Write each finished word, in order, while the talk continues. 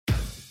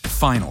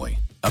Finally,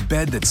 a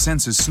bed that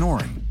senses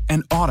snoring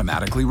and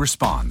automatically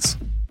responds.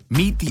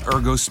 Meet the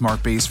Ergo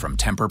Smart Base from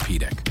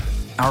Tempur-Pedic,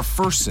 our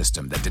first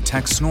system that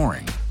detects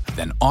snoring,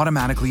 then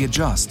automatically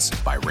adjusts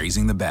by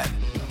raising the bed.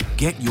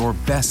 Get your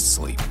best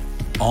sleep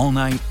all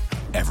night,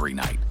 every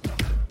night.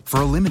 For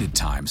a limited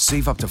time,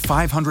 save up to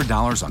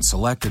 $500 on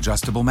select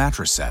adjustable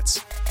mattress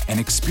sets and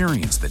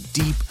experience the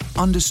deep,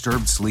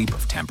 undisturbed sleep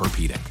of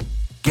Tempur-Pedic.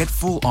 Get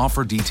full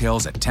offer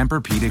details at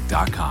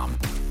TempurPedic.com.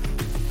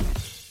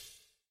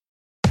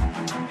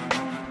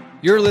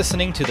 You're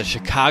listening to the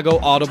Chicago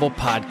Audible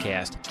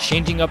podcast,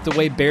 changing up the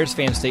way Bears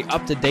fans stay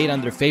up to date on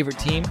their favorite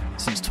team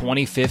since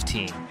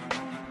 2015.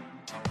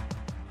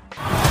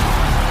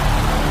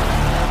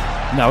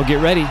 Now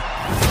get ready,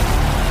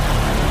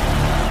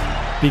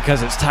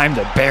 because it's time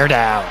to bear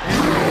down.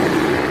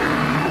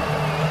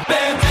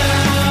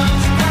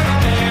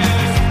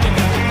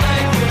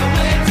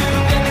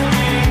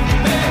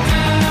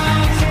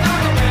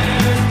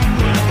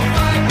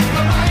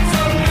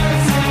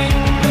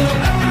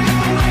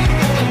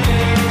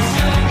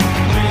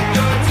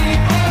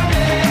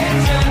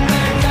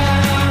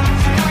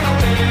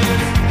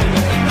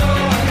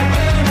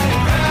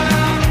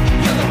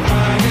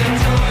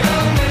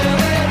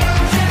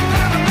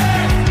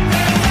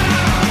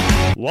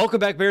 Welcome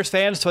back, Bears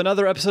fans, to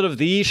another episode of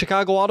the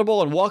Chicago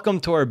Audible, and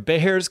welcome to our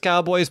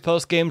Bears-Cowboys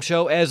Postgame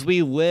Show as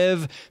we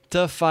live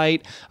to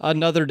fight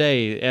another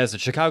day as the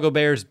Chicago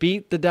Bears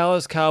beat the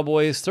Dallas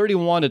Cowboys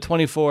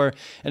 31-24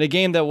 in a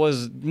game that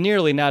was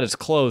nearly not as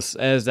close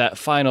as that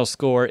final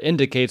score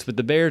indicates, but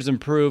the Bears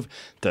improved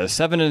to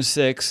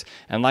 7-6,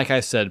 and like I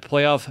said,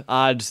 playoff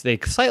odds, they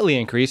slightly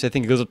increased. I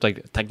think it goes up to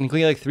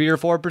technically 3 or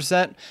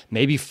 4%,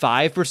 maybe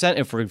 5%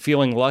 if we're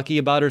feeling lucky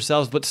about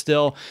ourselves, but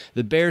still,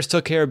 the Bears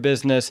took care of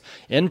business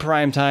in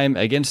primetime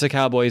against the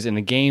Cowboys in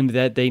a game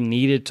that they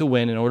needed to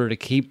win in order to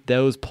keep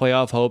those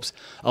playoff hopes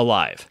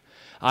alive.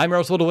 I'm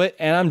Russell DeWitt,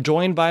 and I'm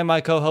joined by my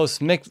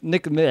co-host, Mr.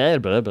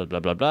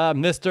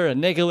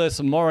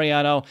 Nicholas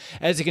Moreano.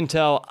 As you can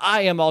tell,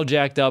 I am all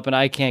jacked up, and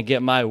I can't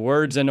get my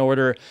words in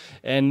order.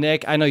 And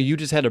Nick, I know you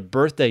just had a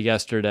birthday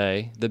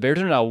yesterday. The Bears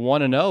are now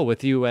 1-0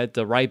 with you at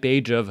the ripe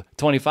age of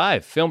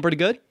 25. Feeling pretty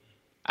good?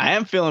 I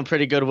am feeling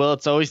pretty good, Will.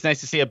 It's always nice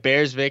to see a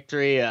Bears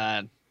victory.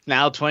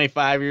 Now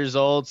 25 years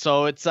old,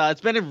 so it's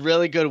been a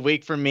really good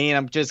week for me, and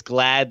I'm just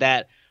glad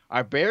that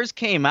our Bears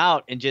came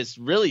out and just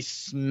really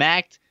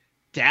smacked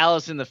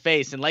Dallas in the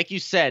face. And like you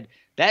said,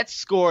 that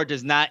score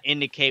does not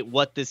indicate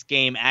what this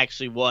game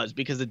actually was,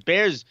 because the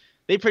Bears,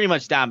 they pretty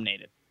much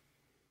dominated.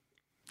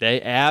 They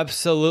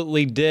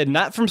absolutely did.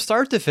 Not from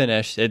start to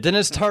finish. It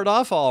didn't start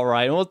off all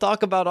right. And we'll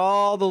talk about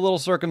all the little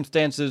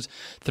circumstances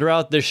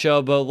throughout the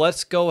show. But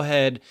let's go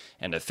ahead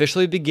and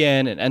officially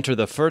begin and enter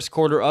the first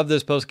quarter of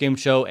this postgame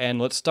show. And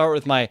let's start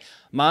with my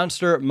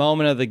monster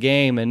moment of the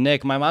game. And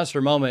Nick, my monster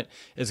moment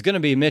is going to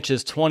be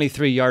Mitch's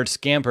 23-yard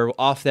scamper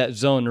off that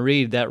zone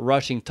read, that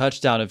rushing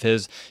touchdown of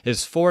his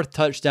fourth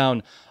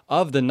touchdown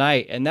of the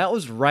night. And that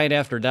was right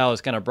after Dallas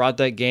kind of brought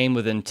that game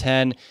within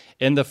 10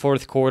 in the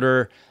fourth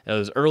quarter. It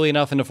was early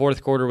enough in the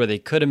fourth quarter where they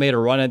could have made a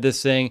run at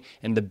this thing,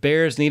 and the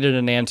Bears needed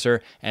an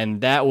answer,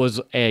 and that was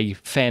a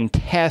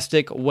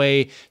fantastic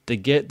way to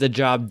get the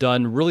job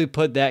done, really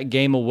put that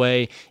game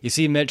away. You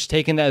see Mitch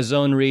taking that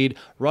zone read,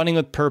 running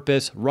with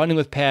purpose, running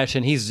with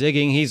passion. He's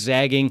zigging, he's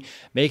zagging,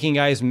 making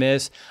guys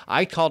miss.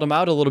 I called him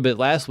out a little bit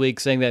last week,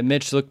 saying that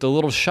Mitch looked a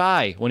little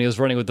shy when he was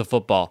running with the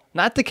football.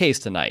 Not the case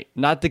tonight.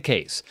 Not the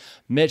case.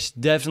 Mitch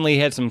definitely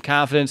had some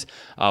confidence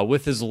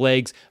with his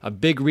legs, a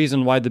big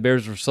reason why the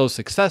Bears were so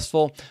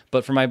successful.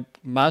 But for my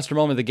monster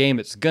moment of the game,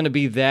 it's going to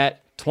be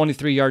that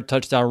 23-yard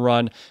touchdown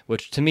run,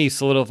 which to me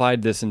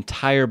solidified this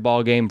entire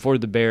ball game for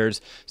the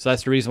Bears. So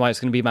that's the reason why it's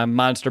going to be my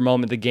monster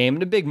moment of the game,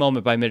 and a big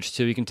moment by Mitch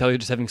too. You can tell he's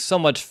just having so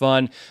much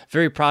fun,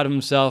 very proud of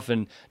himself,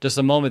 and just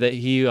a moment that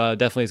he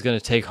definitely is going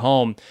to take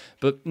home.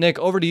 But Nick,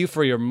 over to you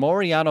for your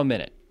Moreano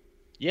Minute.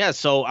 Yeah,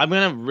 so I'm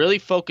going to really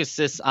focus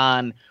this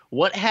on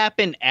what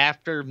happened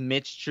after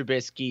Mitch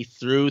Trubisky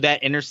threw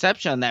that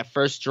interception on that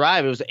first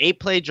drive. It was an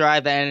 8-play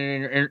drive that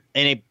ended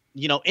in a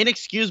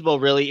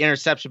inexcusable, really,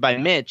 interception by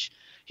Mitch.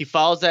 He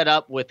follows that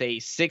up with a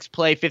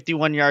 6-play,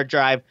 51-yard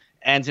drive,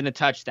 ends in a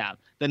touchdown.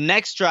 The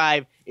next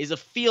drive is a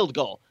field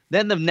goal.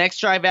 Then the next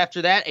drive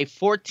after that, a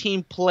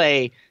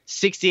 14-play,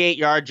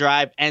 68-yard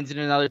drive, ends in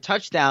another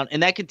touchdown.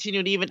 And that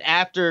continued even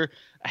after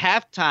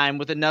halftime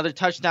with another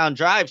touchdown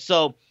drive.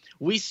 So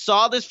we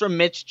saw this from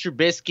Mitch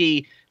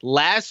Trubisky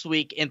last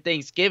week in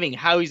Thanksgiving,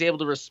 how he's able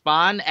to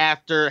respond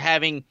after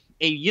having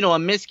a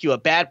miscue, a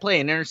bad play,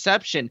 an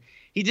interception.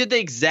 He did the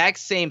exact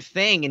same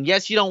thing. And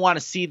yes, you don't want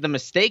to see the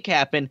mistake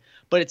happen,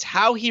 but it's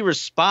how he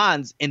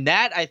responds. And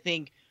that, I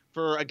think,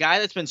 for a guy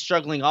that's been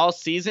struggling all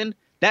season,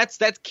 that's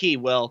key,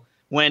 Will.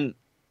 When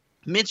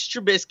Mitch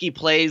Trubisky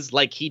plays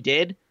like he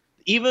did,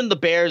 even the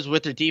Bears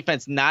with their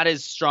defense not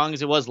as strong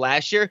as it was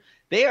last year,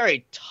 they are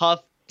a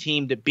tough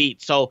team to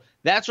beat. So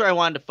that's where I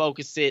wanted to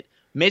focus it.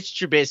 Mitch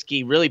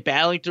Trubisky really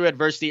battling through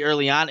adversity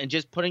early on and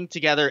just putting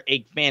together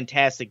a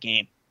fantastic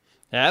game.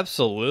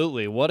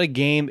 Absolutely. What a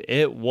game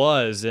it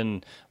was.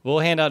 And we'll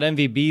hand out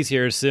MVBs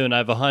here soon. I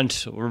have a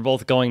hunch we're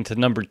both going to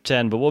number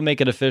 10, but we'll make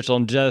it official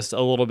in just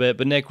a little bit.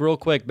 But Nick, real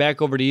quick,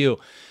 back over to you.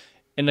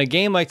 In a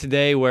game like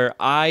today where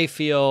I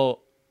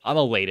feel I'm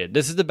elated.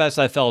 This is the best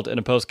I felt in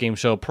a post-game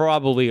show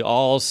probably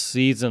all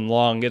season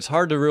long. It's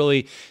hard to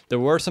really, there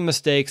were some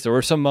mistakes, there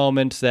were some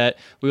moments that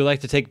we would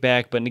like to take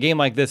back, but in a game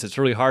like this, it's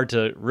really hard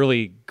to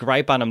really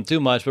gripe on them too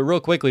much. But real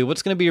quickly,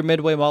 what's going to be your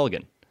midway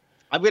mulligan?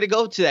 I'm going to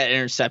go to that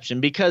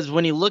interception because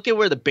when you look at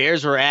where the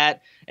Bears were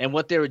at and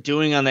what they were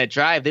doing on that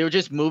drive, they were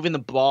just moving the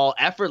ball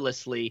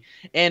effortlessly.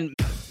 And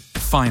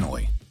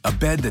finally, a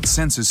bed that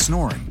senses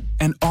snoring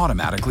and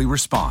automatically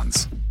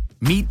responds.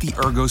 Meet the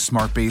Ergo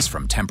Smart Base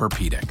from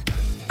Tempur-Pedic,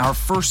 our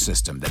first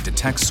system that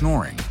detects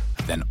snoring,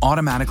 then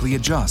automatically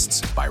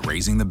adjusts by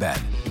raising the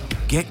bed.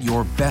 Get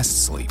your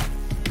best sleep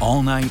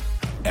all night,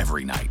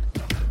 every night.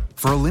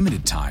 For a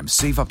limited time,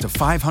 save up to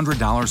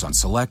 $500 on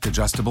select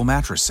adjustable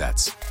mattress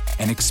sets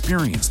and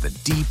experience the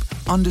deep,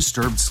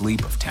 undisturbed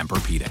sleep of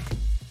Tempur-Pedic.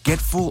 Get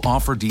full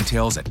offer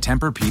details at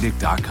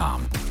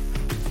TempurPedic.com.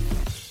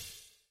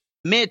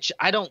 Mitch,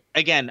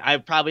 I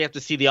probably have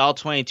to see the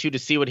all-22 to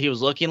see what he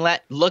was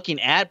looking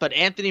at, but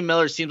Anthony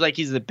Miller seems like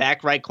he's in the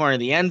back right corner of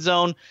the end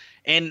zone,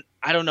 and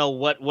I don't know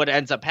what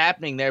ends up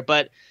happening there,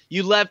 but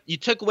you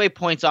took away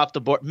points off the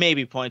board,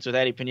 maybe points with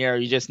Eddie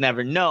Pinheiro, you just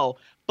never know,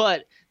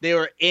 but they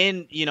were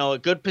in, a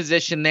good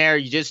position there.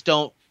 You just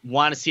don't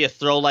want to see a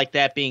throw like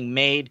that being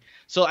made.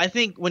 So I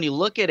think when you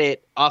look at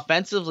it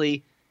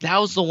offensively, that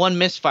was the one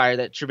misfire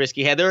that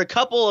Trubisky had. There were a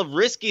couple of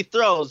risky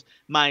throws,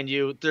 mind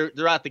you,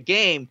 throughout the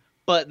game,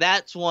 but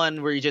that's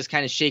one where you just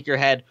kind of shake your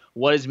head.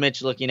 What is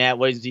Mitch looking at?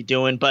 What is he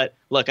doing? But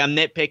look, I'm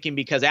nitpicking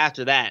because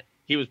after that,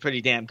 he was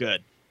pretty damn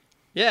good.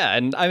 Yeah,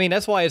 and I mean,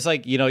 that's why it's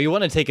like, you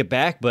want to take it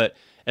back, but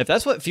if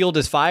that's what fueled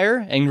his fire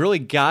and really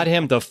got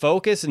him to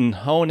focus and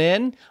hone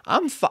in,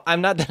 I'm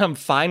not that I'm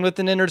fine with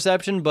an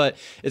interception, but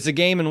it's a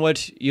game in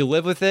which you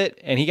live with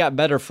it, and he got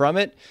better from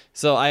it.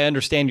 So I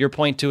understand your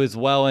point too as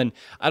well. And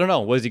I don't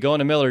know, was he going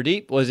to Miller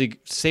deep? Was he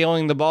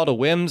sailing the ball to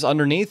Wims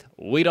underneath?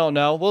 We don't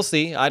know. We'll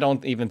see. I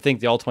don't even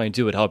think the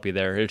all-22 would help you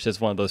there. It's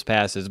just one of those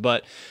passes.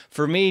 But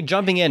for me,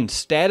 jumping in,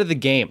 stat of the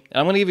game, and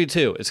I'm going to give you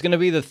two. It's going to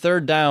be the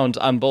third downs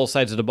on both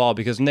sides of the ball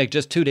because, Nick,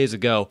 just 2 days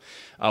ago,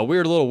 we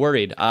were a little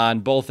worried on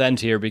both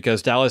ends here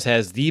because Dallas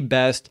has the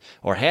best,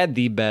 or had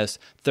the best,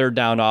 third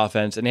down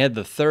offense, and they had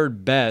the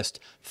third best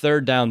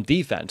third down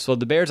defense. So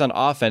the Bears on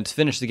offense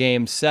finished the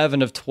game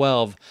 7 of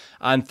 12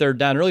 on third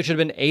down. It really should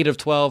have been 8 of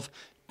 12.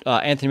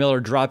 Anthony Miller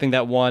dropping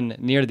that one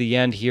near the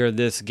end here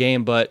this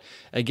game. But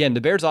again,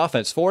 the Bears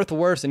offense, 4th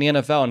worst in the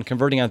NFL in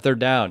converting on third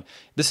down.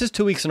 This is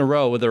 2 weeks in a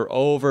row where they're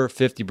over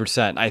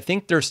 50%. I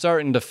think they're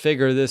starting to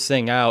figure this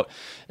thing out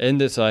in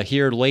this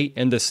here late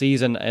in the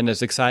season, and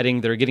it's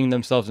exciting. They're getting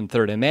themselves in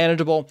third and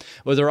manageable.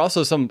 But there are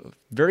also some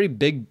very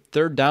big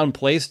third down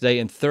plays today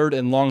in third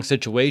and long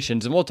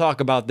situations, and we'll talk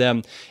about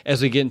them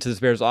as we get into this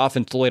Bears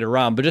offense later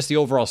on. But just the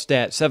overall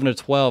stat, 7 of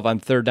 12 on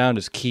third down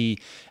is key.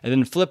 And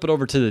then flip it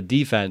over to the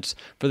defense.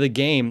 For the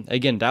game,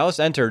 again, Dallas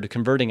entered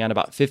converting on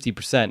about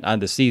 50% on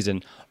the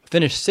season.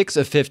 Finished 6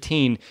 of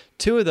 15.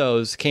 2 of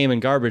those came in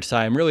garbage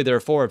time. Really, they're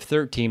 4 of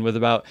 13 with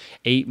about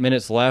 8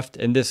 minutes left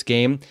in this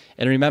game.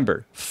 And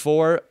remember,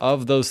 4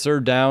 of those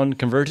third down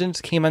conversions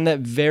came on that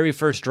very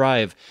first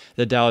drive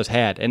that Dallas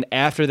had. And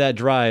after that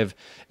drive,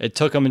 it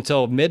took them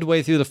until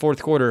midway through the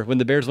fourth quarter when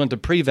the Bears went to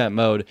prevent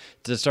mode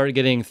to start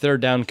getting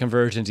third down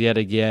conversions yet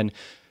again.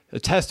 A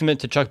testament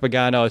to Chuck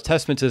Pagano, a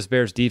testament to this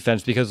Bears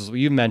defense, because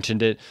you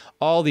mentioned it,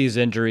 all these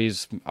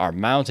injuries are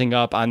mounting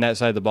up on that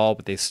side of the ball,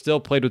 but they still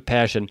played with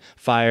passion,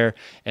 fire,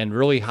 and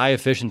really high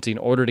efficiency in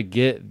order to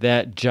get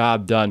that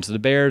job done. So the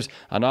Bears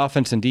on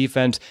offense and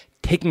defense,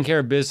 taking care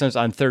of business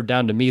on third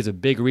down, to me, is a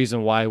big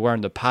reason why we're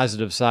on the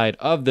positive side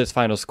of this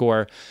final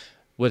score.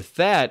 With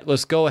that,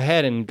 let's go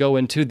ahead and go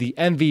into the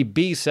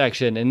MVP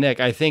section. And Nick,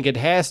 I think it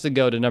has to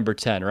go to number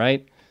 10,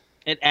 right?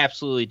 It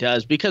absolutely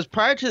does, because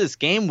prior to this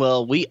game,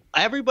 Will,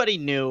 everybody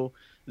knew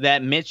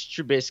that Mitch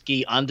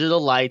Trubisky under the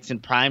lights in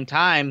prime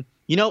time,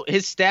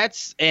 his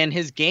stats and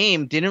his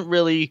game didn't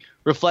really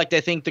reflect,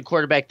 I think, the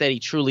quarterback that he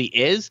truly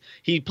is.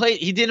 He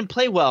didn't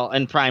play well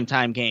in prime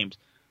time games,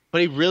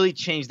 but he really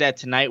changed that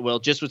tonight, Will,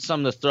 just with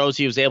some of the throws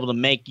he was able to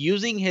make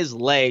using his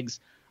legs.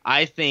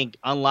 I think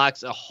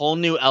unlocks a whole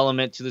new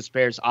element to this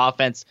Bears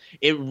offense.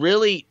 It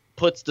really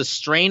puts the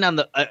strain on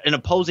an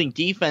opposing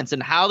defense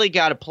and how they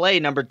got to play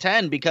number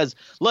 10, because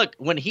look,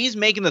 when he's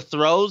making the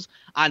throws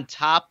on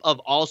top of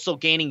also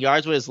gaining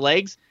yards with his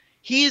legs,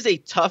 he is a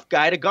tough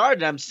guy to guard.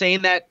 And I'm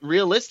saying that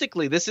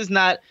realistically, this is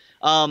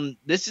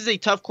a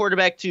tough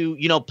quarterback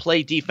to,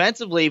 play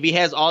defensively if he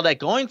has all that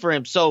going for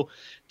him. So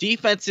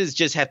defenses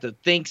just have to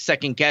think,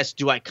 second guess,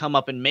 do I come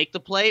up and make the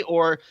play?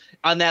 Or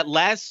on that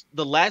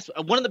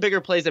one of the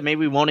bigger plays that maybe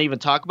we won't even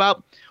talk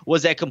about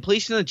was that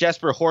completion of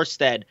Jesper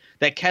Horsted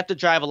that kept the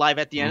drive alive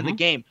at the end of the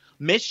game.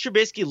 Mitch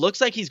Trubisky looks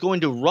like he's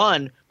going to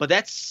run, but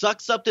that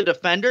sucks up the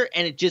defender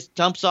and it just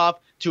dumps off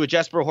to a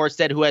Jesper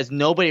Horsted who has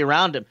nobody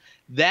around him.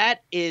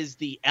 that is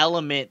the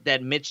element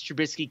that Mitch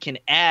Trubisky can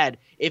add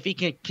if he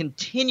can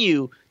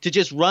continue to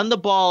just run the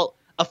ball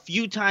a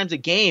few times a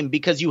game,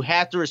 because you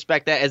have to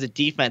respect that as a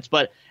defense.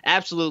 But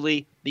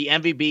absolutely, the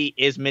MVP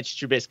is Mitch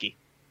Trubisky.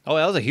 Oh,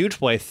 that was a huge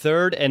play.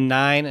 3rd and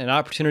 9, an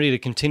opportunity to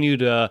continue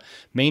to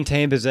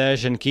maintain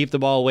possession, keep the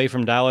ball away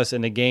from Dallas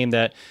in a game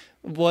that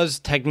was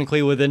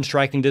technically within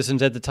striking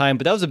distance at the time.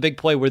 But that was a big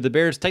play where the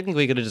Bears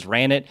technically could have just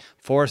ran it,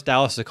 forced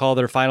Dallas to call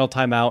their final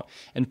timeout,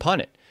 and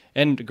punt it.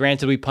 And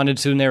granted, we punted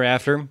soon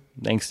thereafter,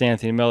 thanks to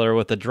Anthony Miller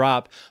with the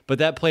drop. But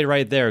that play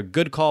right there,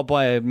 good call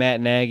by Matt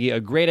Nagy, a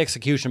great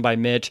execution by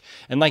Mitch.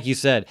 And like you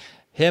said,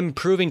 him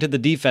proving to the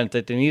defense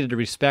that they needed to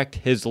respect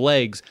his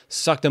legs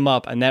sucked him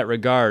up in that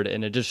regard,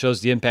 and it just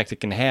shows the impact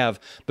it can have.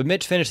 But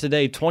Mitch finished the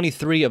day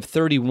 23 of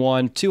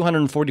 31,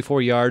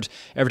 244 yards,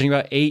 averaging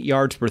about 8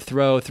 yards per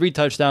throw, 3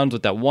 touchdowns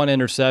with that 1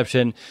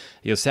 interception.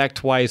 He was sacked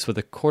twice with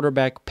a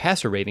quarterback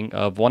passer rating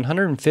of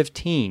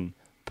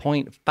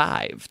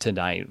 115.5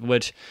 tonight,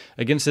 which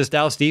against this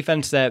Dallas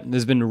defense that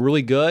has been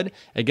really good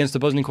against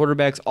opposing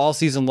quarterbacks all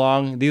season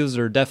long, these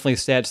are definitely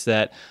stats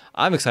that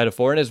I'm excited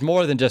for. And it's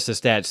more than just the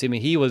stats. I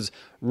mean, he was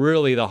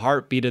really the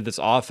heartbeat of this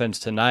offense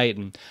tonight.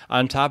 And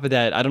on top of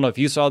that, I don't know if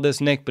you saw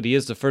this, Nick, but he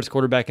is the first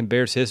quarterback in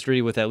Bears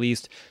history with at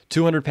least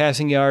 200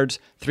 passing yards,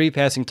 3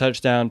 passing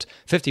touchdowns,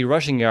 50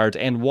 rushing yards,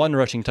 and 1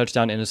 rushing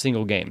touchdown in a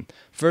single game.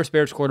 First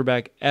Bears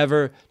quarterback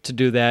ever to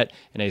do that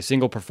in a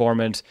single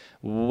performance.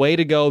 Way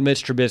to go,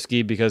 Mitch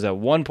Trubisky, because at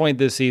one point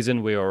this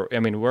season,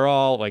 we're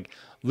all like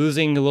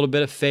losing a little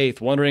bit of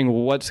faith, wondering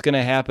what's going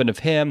to happen of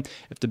him,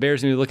 if the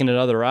Bears are going to be looking at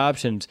other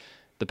options.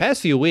 The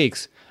past few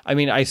weeks,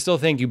 I still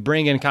think you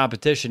bring in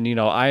competition,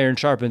 iron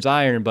sharpens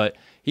iron, but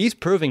he's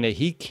proving that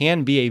he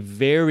can be a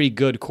very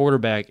good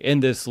quarterback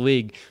in this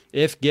league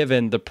if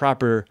given the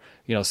proper,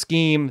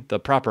 scheme, the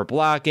proper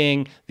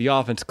blocking, the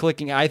offense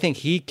clicking. I think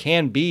he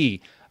can be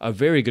a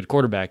very good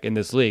quarterback in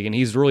this league, and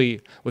he's really,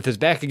 with his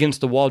back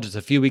against the wall just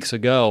a few weeks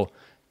ago,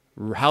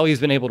 how he's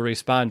been able to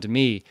respond to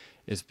me,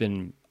 it's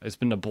been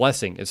a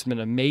blessing. It's been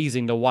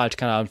amazing to watch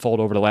kind of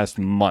unfold over the last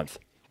month.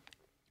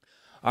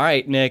 All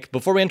right, Nick,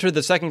 before we enter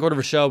the second quarter of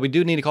the show, we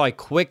do need to call a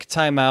quick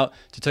timeout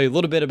to tell you a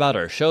little bit about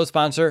our show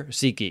sponsor,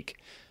 SeatGeek.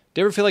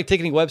 Do you ever feel like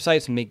ticketing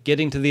websites make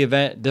getting to the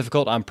event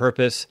difficult on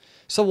purpose?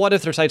 So what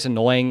if their site's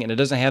annoying and it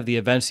doesn't have the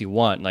events you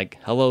want, like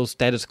hello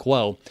status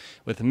quo?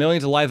 With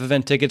millions of live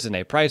event tickets and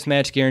a price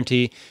match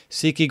guarantee,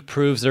 SeatGeek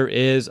proves there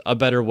is a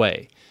better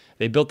way.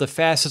 They built the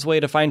fastest way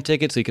to find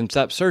tickets so you can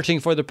stop searching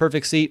for the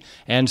perfect seat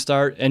and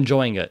start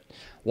enjoying it.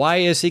 Why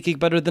is SeatGeek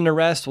better than the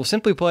rest? Well,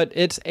 simply put,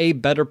 it's a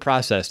better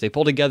process. They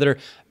pull together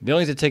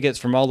millions of tickets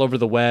from all over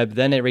the web,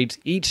 then it rates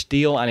each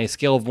deal on a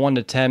scale of 1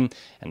 to 10,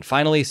 and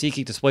finally,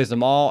 SeatGeek displays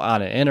them all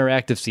on an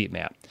interactive seat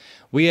map.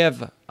 We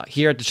have,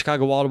 here at the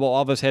Chicago Audible,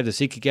 all of us have the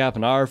SeatGeek app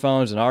on our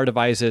phones and our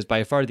devices,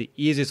 by far the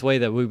easiest way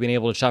that we've been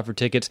able to shop for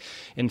tickets.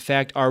 In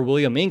fact, our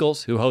William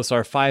Ingalls, who hosts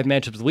our 5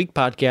 Matchups a Week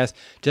podcast,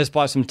 just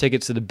bought some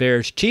tickets to the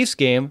Bears-Chiefs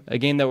game, a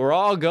game that we're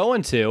all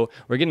going to.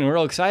 We're getting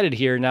real excited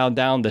here now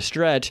down the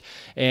stretch,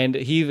 and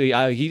he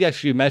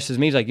actually messages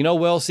me, he's like,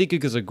 Will,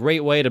 SeatGeek is a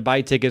great way to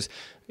buy tickets.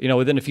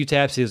 Within a few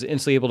taps, he was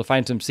instantly able to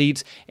find some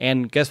seats.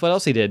 And guess what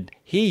else he did?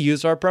 He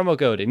used our promo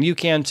code, and you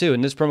can too.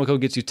 And this promo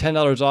code gets you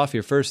 $10 off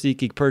your first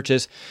SeatGeek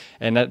purchase,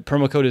 and that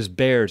promo code is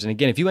BEARS. And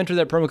again, if you enter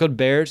that promo code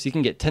BEARS, you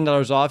can get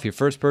 $10 off your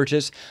first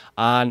purchase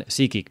on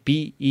SeatGeek.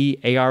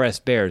 BEARS,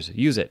 BEARS.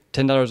 Use it.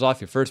 $10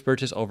 off your first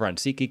purchase over on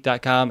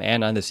SeatGeek.com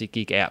and on the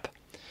SeatGeek app.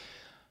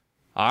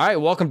 All right,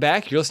 welcome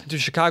back. You're listening to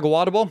Chicago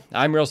Audible.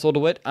 I'm Russell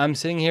DeWitt. I'm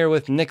sitting here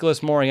with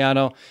Nicholas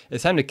Moreano.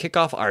 It's time to kick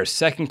off our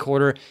second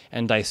quarter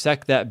and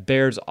dissect that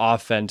Bears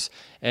offense.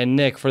 And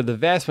Nick, for the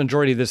vast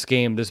majority of this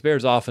game, this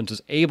Bears offense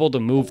was able to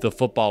move the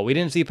football. We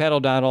didn't see Pat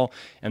O'Donnell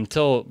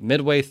until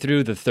midway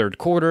through the third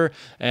quarter,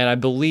 and I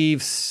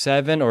believe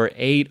 7 or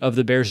 8 of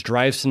the Bears'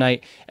 drives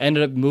tonight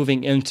ended up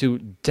moving into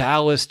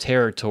Dallas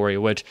territory,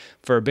 which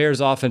for a Bears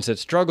offense that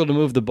struggled to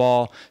move the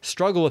ball,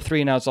 struggled with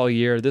 3 and outs all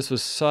year, this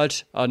was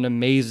such an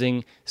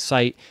amazing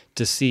sight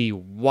to see.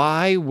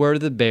 Why were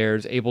the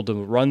Bears able to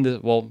run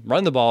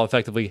the ball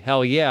effectively?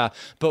 Hell yeah,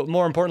 but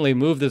more importantly,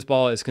 move this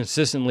ball as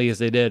consistently as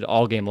they did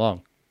all game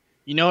long.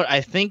 You know what? I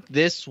think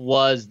this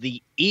was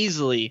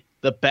easily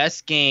the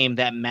best game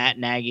that Matt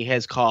Nagy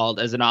has called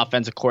as an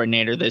offensive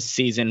coordinator this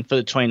season for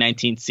the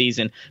 2019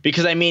 season.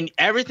 Because,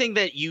 everything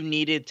that you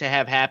needed to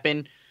have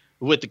happen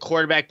with the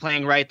quarterback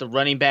playing right, the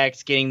running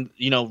backs getting,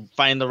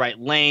 finding the right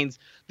lanes.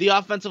 The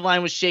offensive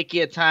line was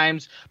shaky at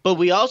times. But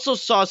we also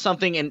saw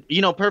something, and,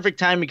 perfect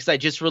timing because I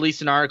just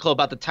released an article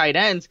about the tight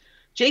ends.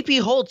 J.P.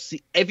 Holtz,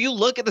 if you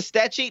look at the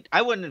stat sheet,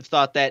 I wouldn't have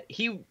thought that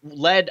he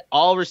led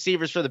all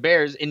receivers for the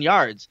Bears in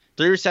yards.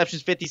 3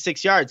 receptions,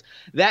 56 yards.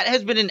 That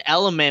has been an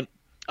element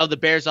of the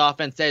Bears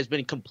offense that has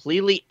been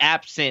completely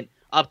absent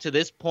up to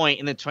this point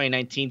in the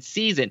 2019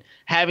 season.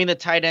 Having the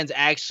tight ends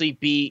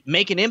actually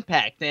make an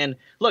impact. And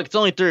look, it's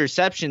only 3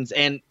 receptions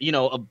and,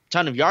 a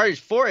ton of yardage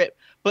for it.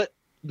 But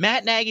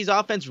Matt Nagy's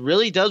offense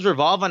really does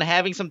revolve on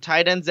having some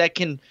tight ends that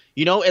can,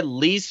 at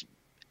least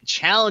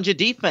challenge a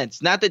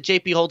defense. Not that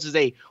JP Holtz is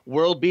a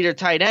world beater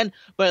tight end,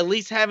 but at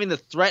least having the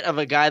threat of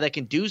a guy that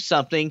can do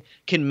something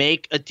can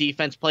make a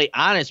defense play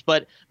honest.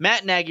 But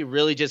Matt Nagy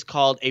really just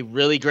called a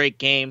really great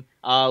game.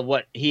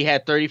 He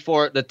had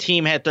 34, the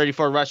team had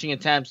 34 rushing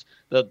attempts.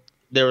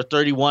 There were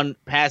 31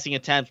 passing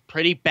attempts,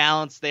 pretty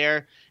balanced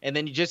there. And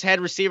then you just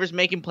had receivers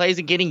making plays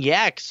and getting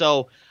yak.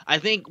 So I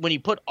think when you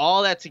put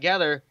all that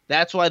together,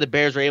 that's why the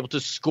Bears were able to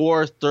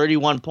score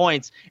 31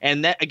 points.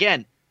 And that,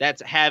 again,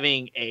 that's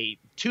having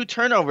 2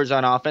 turnovers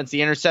on offense,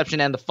 the interception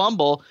and the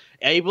fumble,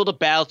 able to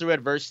battle through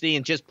adversity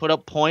and just put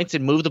up points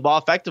and move the ball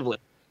effectively.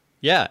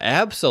 Yeah,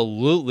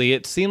 absolutely.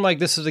 It seemed like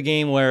this was a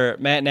game where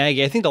Matt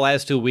Nagy, I think the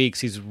last 2 weeks,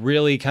 he's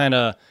really kind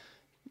of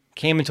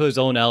came into his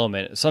own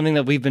element, something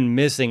that we've been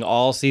missing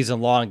all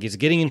season long. He's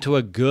getting into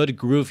a good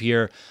groove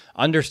here,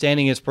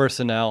 understanding his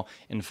personnel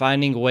and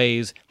finding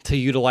ways to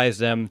utilize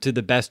them to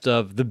the best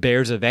of the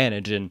Bears'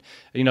 advantage. And,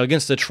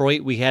 against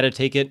Detroit, we had to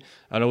take it,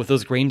 with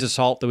those grains of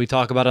salt that we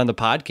talk about on the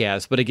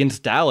podcast, but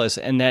against Dallas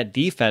and that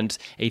defense,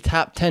 a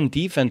top 10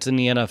 defense in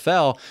the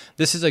NFL,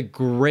 this is a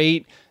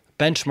great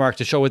benchmark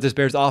to show what this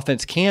Bears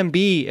offense can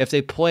be if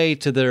they play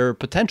to their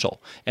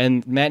potential.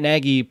 And Matt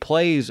Nagy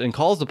plays and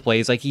calls the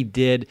plays like he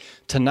did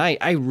tonight.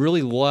 I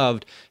really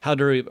loved how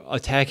they're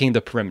attacking the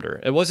perimeter.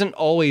 It wasn't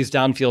always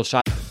downfield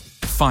shots.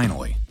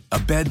 Finally, a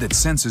bed that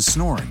senses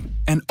snoring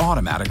and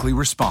automatically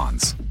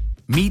responds.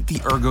 Meet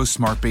the Ergo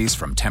Smart Base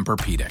from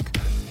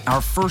Tempur-Pedic, our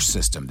first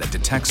system that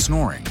detects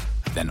snoring,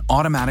 then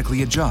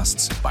automatically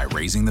adjusts by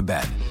raising the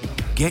bed.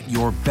 Get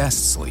your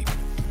best sleep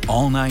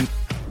all night,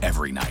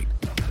 every night.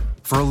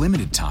 For a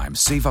limited time,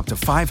 save up to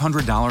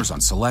 $500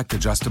 on select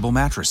adjustable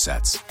mattress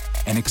sets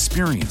and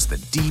experience the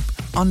deep,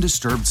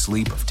 undisturbed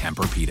sleep of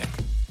Tempur-Pedic.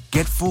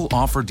 Get full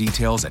offer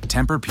details at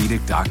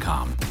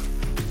TempurPedic.com.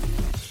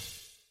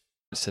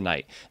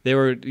 Tonight, they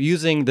were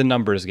using the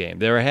numbers game.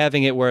 They were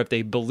having it where if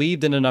they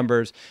believed in the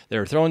numbers, they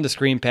were throwing the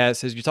screen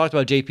passes. You talked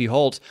about JP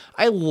Holtz.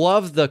 I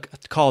love the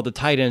call, the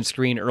tight end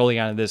screen early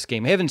on in this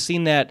game. I haven't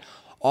seen that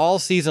all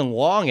season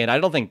long, and I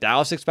don't think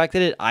Dallas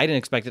expected it. I didn't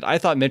expect it. I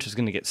thought Mitch was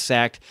going to get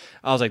sacked.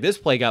 I was like, this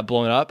play got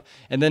blown up,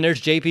 and then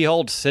there's JP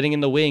Holtz sitting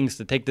in the wings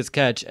to take this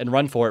catch and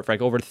run for it for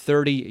like over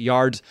 30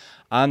 yards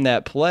on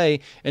that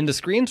play. And the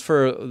screens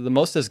for the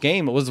most of this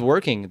game was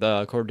working.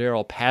 The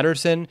Cordero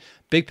Patterson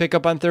big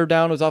pickup on third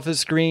down was off his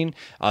screen.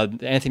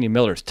 Anthony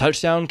Miller's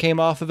touchdown came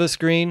off of a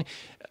screen.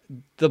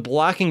 The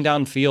blocking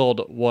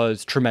downfield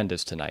was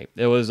tremendous tonight.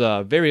 It was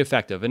very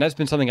effective, and that's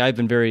been something I've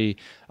been very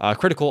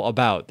critical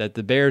about, that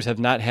the Bears have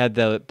not had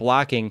the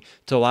blocking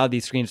to allow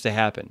these screens to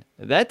happen.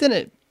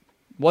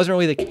 Wasn't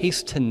really the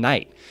case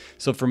tonight.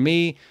 So for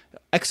me,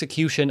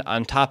 execution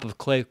on top of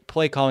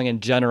play calling in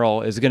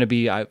general is going to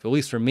be, at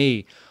least for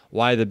me,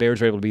 why the Bears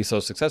were able to be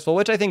so successful,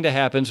 which I think that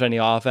happens for any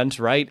offense,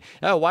 right?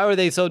 Oh, why were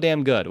they so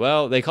damn good?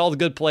 Well, they called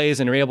good plays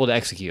and were able to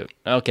execute.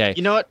 Okay.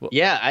 You know what?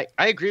 Yeah,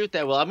 I agree with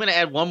that. Well, I'm going to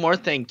add one more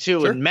thing,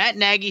 too. Sure. And Matt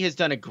Nagy has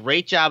done a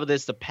great job of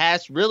this the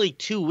past, really,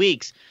 2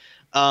 weeks.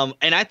 And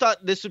I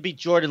thought this would be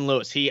Jordan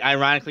Lewis. He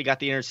ironically got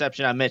the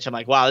interception on Mitch. I'm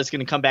like, wow, this is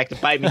going to come back to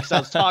bite me because I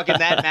was talking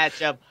that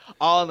matchup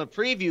all in the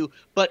preview.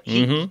 But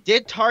he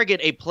did target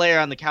a player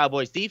on the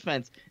Cowboys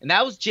defense, and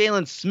that was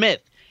Jalen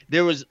Smith.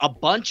 There was a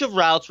bunch of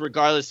routes,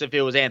 regardless if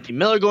it was Anthony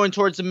Miller going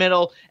towards the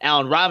middle,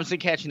 Allen Robinson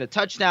catching the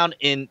touchdown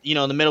in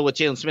the middle with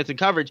Jalen Smith in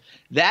coverage.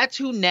 That's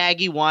who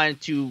Nagy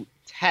wanted to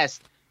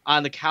test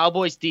on the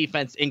Cowboys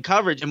defense in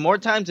coverage. And more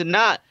times than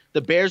not,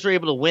 the Bears were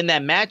able to win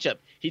that matchup.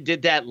 He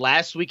did that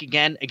last week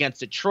again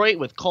against Detroit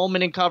with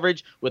Coleman in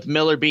coverage, with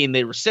Miller being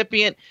the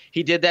recipient.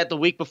 He did that the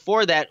week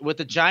before that with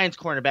the Giants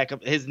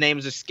cornerback. His name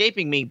is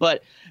escaping me,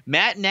 but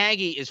Matt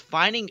Nagy is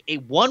finding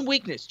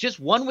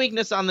just one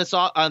weakness on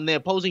the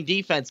opposing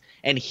defense,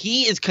 and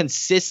he is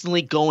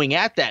consistently going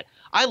at that.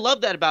 I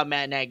love that about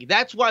Matt Nagy.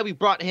 That's why we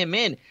brought him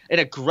in, an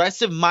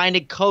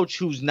aggressive-minded coach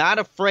who's not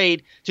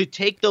afraid to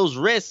take those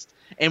risks.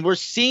 And we're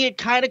seeing it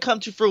kind of come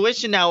to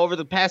fruition now over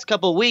the past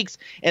couple of weeks.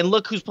 And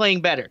look who's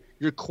playing better.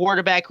 Your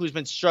quarterback, who's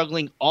been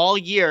struggling all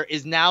year,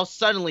 is now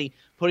suddenly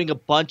putting a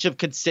bunch of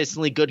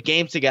consistently good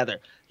games together.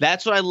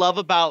 That's what I love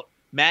about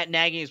Matt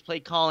Nagy's play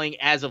calling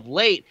as of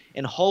late.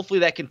 And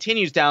hopefully that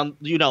continues down,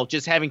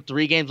 just having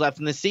 3 games left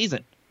in this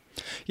season.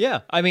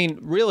 Yeah, I mean,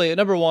 really,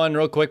 number one,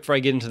 real quick before I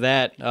get into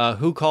that,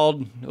 who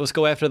called, let's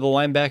go after the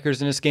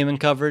linebackers in this game in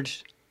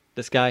coverage?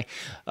 This guy.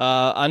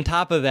 On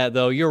top of that,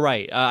 though, you're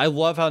right. I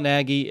love how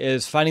Nagy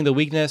is finding the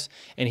weakness,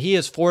 and he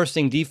is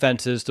forcing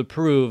defenses to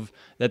prove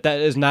that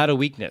is not a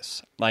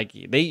weakness. Like,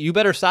 you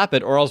better stop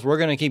it, or else we're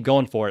going to keep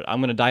going for it. I'm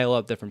going to dial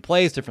up different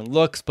plays, different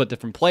looks, put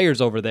different players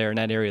over there in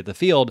that area of the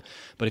field.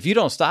 But if you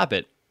don't stop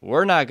it,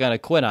 we're not going to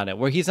quit on it.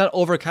 Where he's not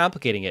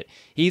overcomplicating it.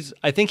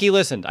 I think he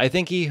listened. I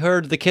think he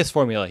heard the KISS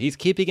formula. He's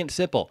keeping it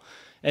simple.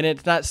 and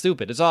it's not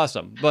stupid. It's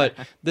awesome. But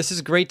this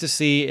is great to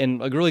see,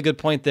 and a really good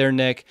point there,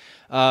 Nick.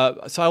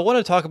 So I want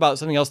to talk about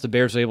something else the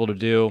Bears were able to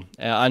do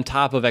on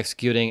top of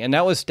executing, and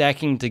that was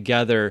stacking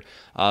together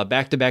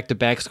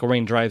back-to-back-to-back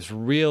scoring drives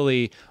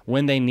really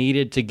when they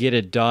needed to get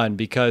it done.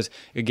 Because,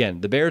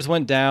 again, the Bears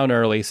went down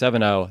early,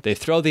 7-0. They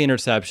throw the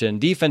interception.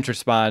 Defense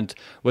responds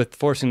with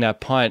forcing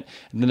that punt.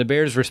 And then the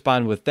Bears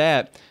respond with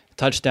that.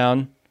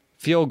 Touchdown,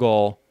 field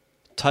goal,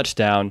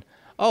 touchdown.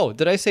 Oh,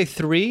 did I say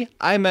 3?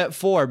 I meant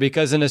 4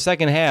 because in the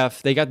second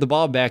half, they got the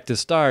ball back to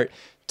start.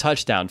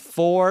 Touchdown.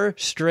 4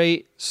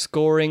 straight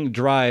scoring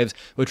drives,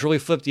 which really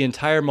flipped the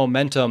entire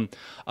momentum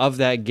of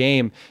that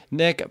game.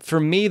 Nick, for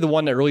me, the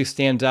one that really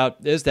stands out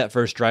is that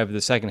first drive of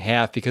the second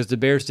half because the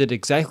Bears did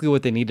exactly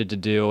what they needed to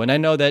do. And I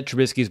know that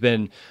Trubisky's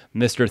been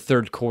Mr.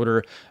 Third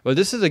Quarter, but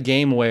this is a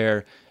game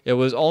where it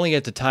was only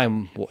at the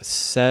time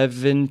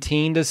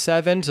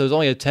 17-7, so it was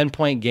only a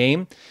 10-point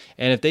game.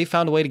 And if they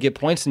found a way to get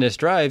points in this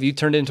drive, you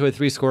turned it into a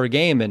 3-score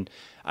game. And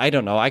I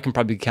don't know, I can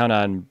probably count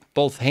on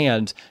both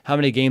hands how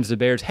many games the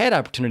Bears had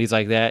opportunities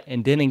like that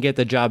and didn't get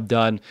the job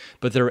done,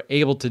 but they were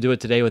able to do it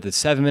today with a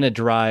 7-minute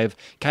drive,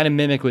 kind of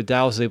mimic what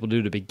Dallas was able to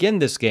do to begin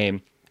this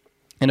game.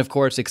 And of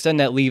course, extend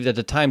that lead at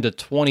the time to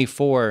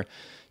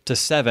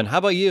 24-7. How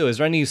about you? Is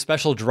there any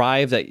special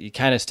drive that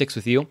kind of sticks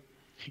with you?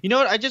 You know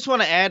what? I just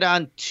want to add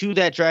on to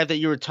that drive that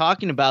you were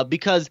talking about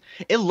because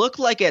it looked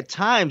like at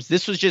times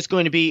this was just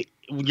going to be,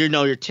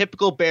 your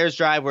typical Bears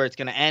drive where it's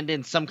going to end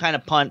in some kind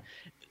of punt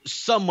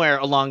somewhere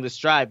along this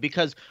drive.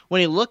 Because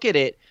when you look at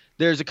it,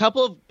 there's a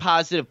couple of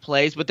positive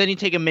plays, but then you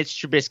take a Mitch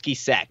Trubisky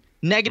sack,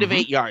 negative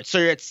 8 yards. So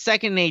you're at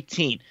 2nd and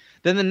 18.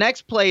 Then the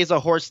next play is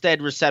a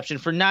Horsted reception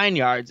for 9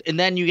 yards, and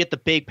then you get the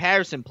big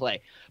Patterson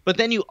play. But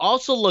then you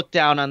also look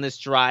down on this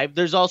drive.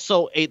 There's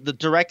also the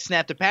direct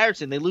snap to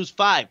Patterson. They lose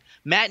 5.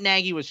 Matt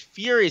Nagy was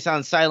furious on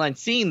the sideline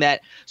seeing that.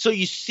 So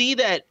you see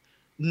that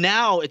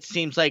now it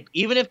seems like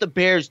even if the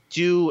Bears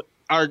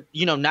are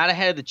not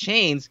ahead of the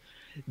chains,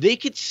 they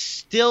could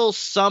still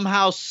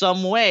somehow,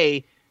 some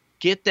way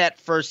get that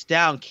first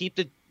down, keep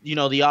the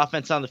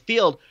offense on the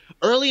field.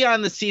 Early on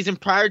in the season,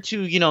 prior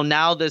to,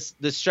 now this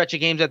stretch of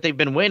games that they've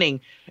been winning,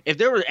 if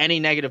there were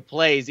any negative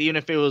plays, even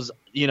if it was,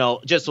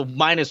 just a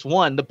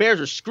 -1, the Bears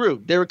were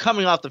screwed. They were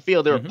coming off the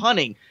field. They were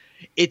punting.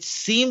 It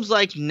seems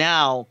like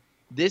now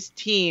this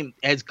team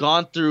has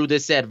gone through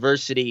this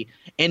adversity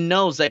and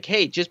knows like,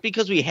 hey, just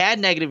because we had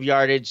negative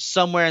yardage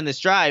somewhere in this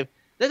drive,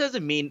 that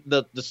doesn't mean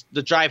the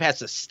drive has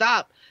to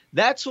stop.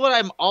 That's what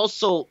I'm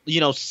also,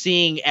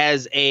 seeing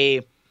as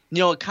a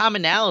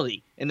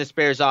commonality in this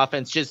Bears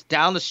offense just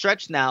down the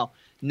stretch now.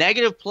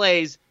 Negative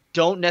plays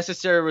don't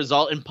necessarily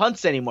result in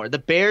punts anymore. The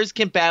Bears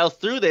can battle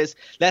through this.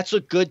 That's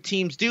what good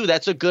teams do.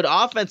 That's what good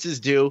offenses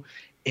do.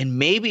 And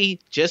maybe,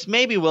 just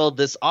maybe, Will,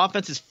 this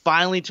offense is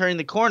finally turning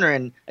the corner.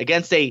 And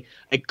against a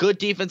good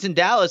defense in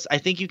Dallas, I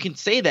think you can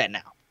say that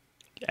now.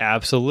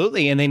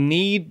 Absolutely. And they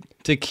need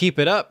to keep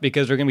it up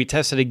because they're going to be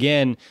tested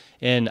again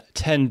in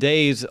 10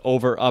 days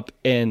over up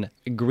in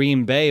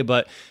Green Bay.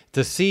 But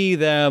to see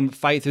them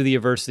fight through the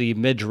adversity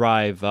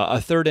mid-drive,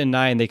 a 3rd and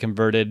 9 they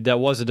converted. That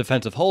was a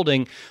defensive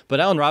holding, but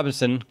Allen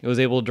Robinson was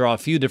able to draw a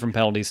few different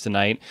penalties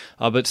tonight.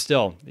 But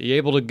still, you're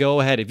able to go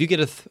ahead. If you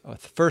get a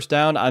first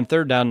down on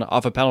 3rd down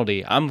off a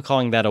penalty, I'm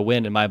calling that a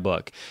win in my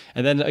book.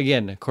 And then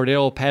again,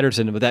 Cordell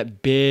Patterson with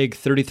that big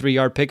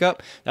 33-yard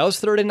pickup, that was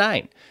 3rd and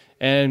 9.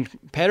 And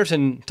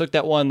Patterson took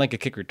that one like a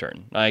kick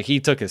return. He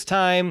took his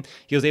time.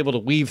 He was able to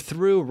weave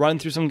through, run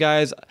through some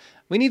guys.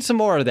 We need some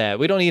more of that.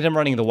 We don't need him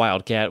running the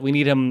Wildcat. We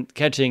need him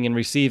catching and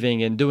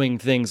receiving and doing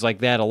things like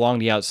that along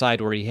the outside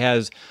where he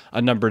has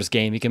a numbers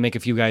game. He can make a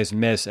few guys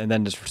miss and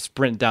then just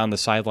sprint down the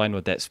sideline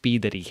with that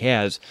speed that he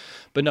has.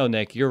 But no,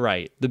 Nick, you're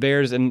right. The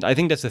Bears, and I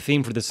think that's the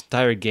theme for this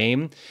entire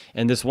game,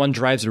 and this one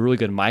drive's a really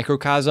good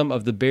microcosm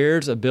of the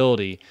Bears'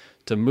 ability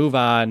to move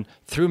on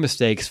through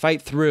mistakes,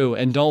 fight through,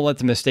 and don't let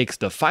the mistakes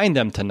define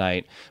them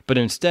tonight. But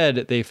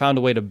instead, they found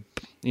a way to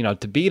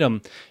beat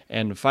them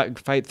and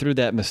fight through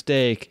that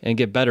mistake and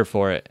get better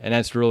for it. And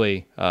that's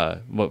really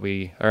what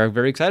we are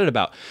very excited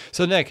about.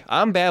 So, Nick,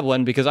 I'm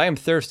babbling because I am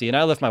thirsty and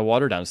I left my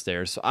water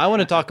downstairs. So I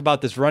want to talk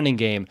about this running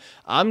game.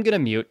 I'm going to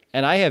mute,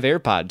 and I have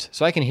AirPods,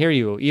 so I can hear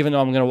you, even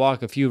though I'm going to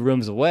walk a few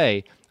rooms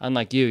away.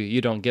 Unlike you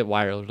don't get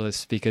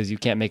wireless because you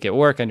can't make it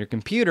work on your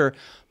computer.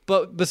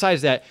 But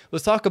besides that,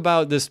 let's talk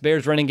about this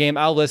Bears running game.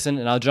 I'll listen,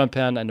 and I'll jump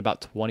in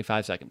about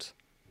 25 seconds.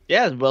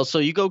 Yeah, well, so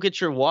you go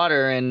get your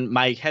water, and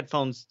my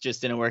headphones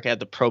just didn't work. I had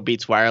the Pro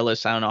Beats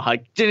wireless. I don't know how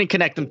I didn't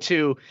connect them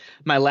to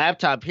my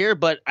laptop here.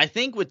 But I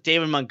think with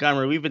David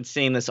Montgomery, we've been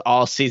seeing this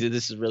all season.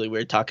 This is really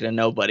weird talking to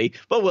nobody,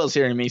 but Will's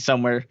hearing me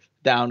somewhere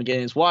down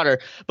getting his water.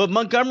 But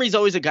Montgomery's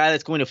always a guy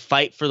that's going to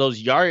fight for those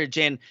yardage.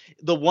 And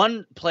the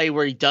one play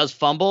where he does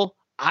fumble,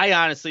 I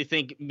honestly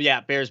think,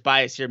 Bears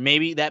bias here.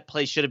 Maybe that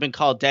play should have been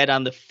called dead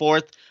on the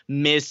 4th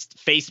missed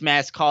face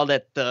mask call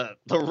that the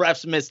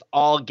refs missed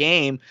all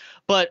game.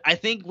 But I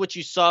think what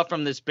you saw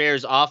from this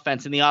Bears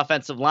offense and the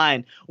offensive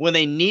line, when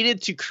they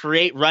needed to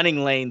create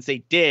running lanes, they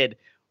did.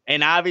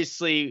 And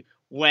obviously,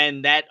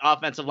 when that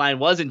offensive line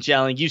wasn't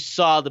gelling, you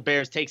saw the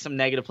Bears take some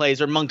negative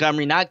plays or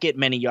Montgomery not get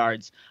many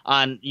yards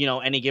on,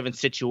 any given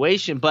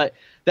situation. But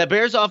that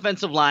Bears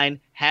offensive line,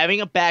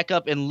 having a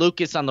backup in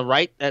Lucas on the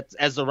right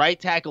as the right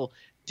tackle,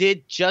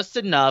 did just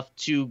enough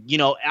to,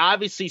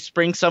 obviously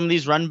spring some of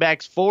these run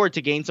backs forward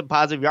to gain some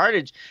positive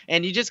yardage.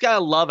 And you just got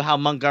to love how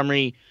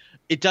Montgomery,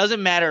 it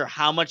doesn't matter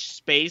how much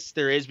space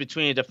there is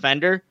between a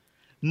defender,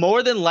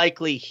 more than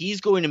likely he's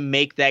going to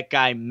make that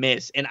guy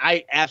miss. And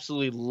I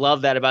absolutely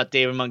love that about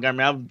David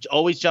Montgomery. I'm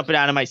always jumping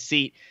out of my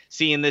seat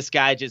seeing this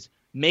guy just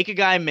make a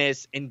guy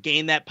miss and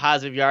gain that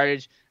positive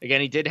yardage. Again,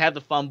 he did have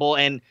the fumble.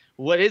 And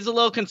what is a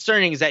little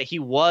concerning is that he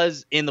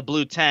was in the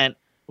blue tent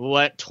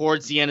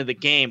towards the end of the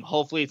game.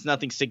 Hopefully it's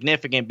nothing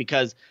significant,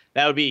 because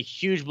that would be a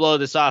huge blow to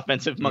this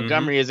offense if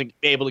Montgomery isn't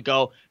able to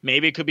go.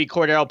 Maybe it could be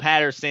Cordero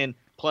Patterson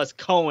plus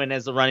Cohen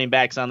as the running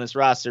backs on this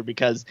roster,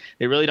 because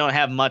they really don't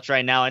have much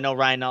right now. I know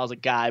Ryan Nall's a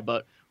guy,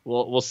 but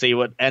we'll see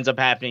what ends up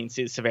happening,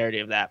 see the severity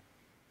of that.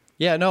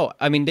 Yeah, no,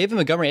 I mean, David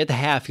Montgomery at the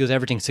half, he was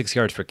averaging 6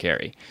 yards per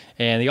carry.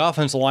 And the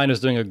offensive line was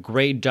doing a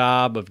great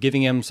job of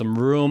giving him some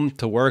room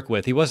to work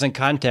with. He wasn't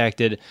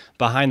contacted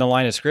behind the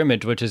line of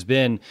scrimmage, which has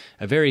been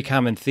a very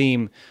common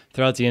theme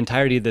throughout the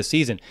entirety of the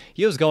season.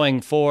 He was going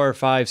 4,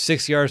 5,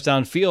 6 yards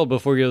downfield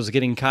before he was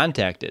getting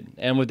contacted.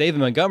 And with David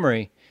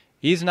Montgomery,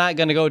 he's not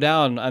going to go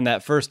down on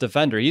that first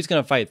defender. He's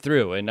going to fight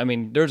through. And, I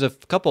mean, there's a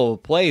couple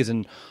of plays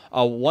in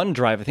one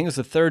drive. I think it was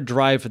the third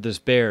drive for this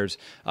Bears.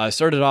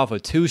 Started off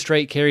with 2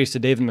 straight carries to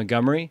David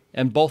Montgomery,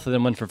 and both of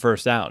them went for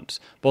first downs.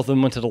 Both of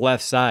them went to the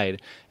left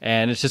side.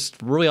 And it's just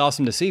really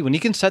awesome to see. When you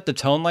can set the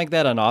tone like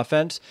that on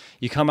offense,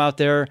 you come out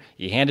there,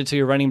 you hand it to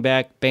your running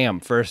back, bam,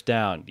 first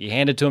down. You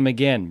hand it to him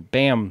again,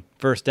 bam,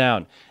 first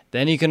down.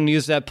 Then you can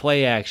use that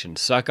play action,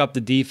 suck up the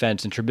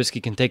defense, and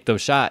Trubisky can take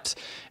those shots.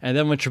 And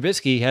then when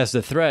Trubisky has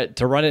the threat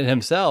to run it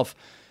himself,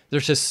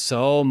 there's just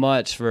so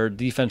much for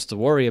defense to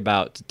worry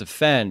about, to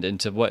defend, and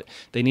to what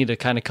they need to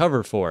kind of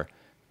cover for.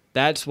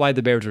 That's why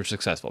the Bears were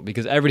successful,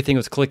 because everything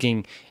was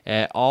clicking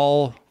at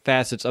all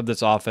facets of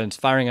this offense,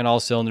 firing on all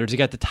cylinders. You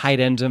got the tight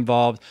ends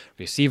involved,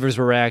 receivers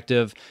were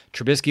active,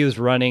 Trubisky was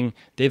running,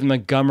 David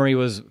Montgomery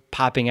was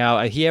popping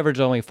out. He averaged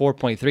only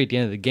 4.3 at the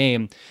end of the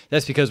game.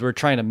 That's because we're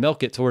trying to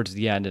milk it towards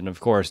the end, and of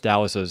course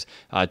Dallas was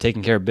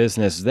taking care of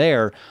business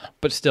there,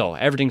 but still,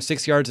 averaging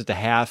 6 yards at the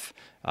half,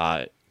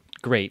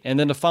 great. And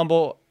then the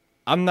fumble,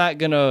 I'm not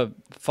going to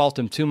fault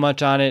him too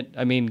much on it.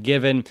 I mean,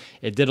 given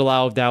it did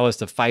allow Dallas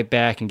to fight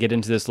back and get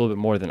into this a little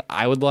bit more than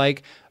I would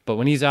like. But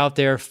when he's out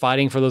there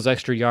fighting for those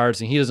extra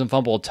yards and he doesn't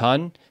fumble a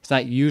ton, it's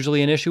not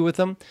usually an issue with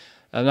him.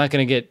 I'm not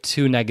going to get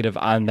too negative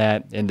on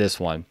that in this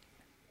one.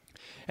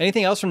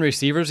 Anything else from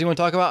receivers you want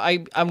to talk about?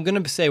 I'm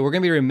going to say we're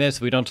going to be remiss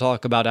if we don't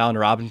talk about Allen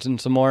Robinson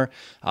some more.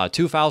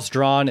 2 fouls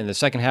drawn in the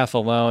second half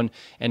alone,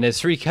 and his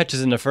 3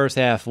 catches in the first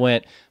half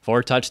went for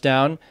a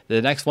touchdown.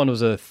 The next one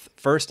was a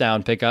first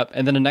down pickup,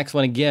 and then the next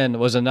one again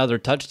was another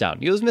touchdown.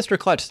 He was Mr.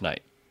 Clutch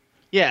tonight.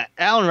 Yeah,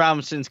 Allen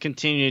Robinson's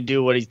continuing to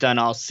do what he's done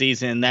all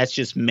season. That's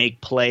just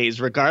make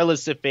plays,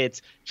 regardless if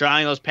it's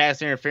drawing those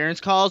pass interference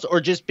calls or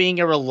just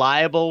being a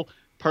reliable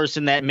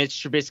person that Mitch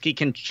Trubisky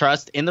can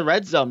trust in the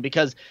red zone,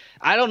 because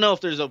I don't know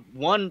if there's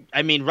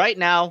right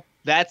now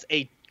that's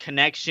a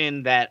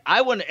connection that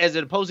I wouldn't, as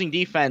an opposing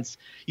defense,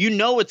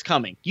 it's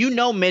coming.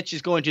 Mitch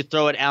is going to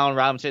throw at Allen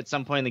Robinson at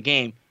some point in the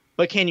game,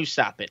 but can you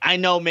stop it? I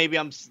know maybe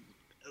I'm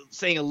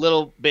saying a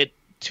little bit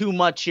too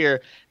much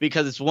here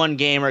because it's one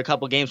game or a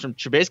couple games from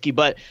Trubisky,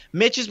 but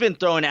Mitch has been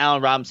throwing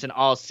Allen Robinson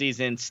all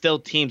season. Still,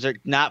 teams are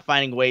not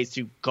finding ways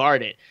to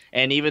guard it.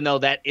 And even though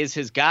that is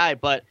his guy,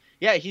 but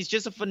yeah, he's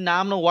just a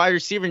phenomenal wide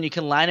receiver, and you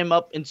can line him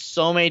up in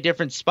so many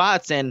different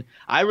spots. And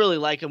I really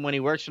like him when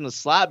he works from the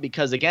slot,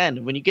 because,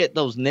 again, when you get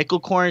those nickel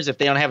corners, if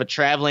they don't have a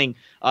traveling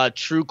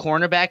true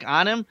cornerback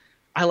on him,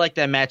 I like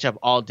that matchup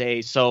all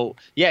day. So,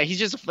 yeah, he's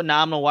just a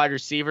phenomenal wide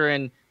receiver.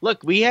 And,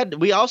 look, we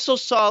also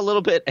saw a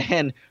little bit,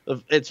 and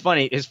it's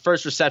funny, his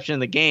first reception in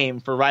the game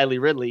for Riley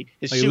Ridley,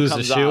 his shoe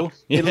comes off.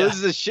 Yeah. He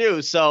loses his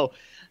shoe. So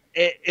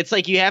it's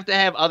like you have to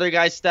have other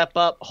guys step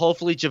up.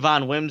 Hopefully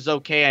Javon Wims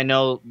okay. I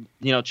know,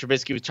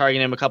 Trubisky was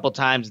targeting him a couple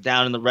times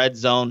down in the red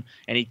zone,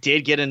 and he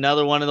did get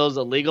another one of those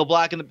illegal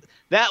blocking.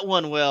 That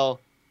one I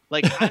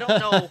don't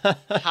know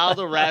how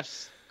the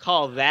refs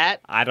call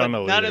that. I don't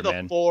know none either,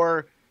 of the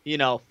 4,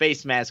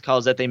 face mask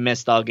calls that they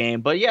missed all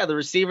game. But yeah, the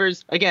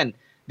receivers, again,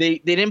 they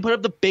didn't put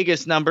up the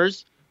biggest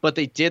numbers, but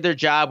they did their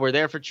job. We're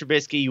there for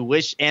Trubisky. You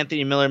wish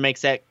Anthony Miller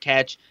makes that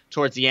catch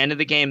towards the end of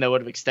the game. That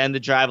would have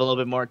extended the drive a little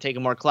bit more,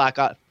 taken more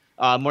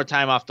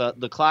time off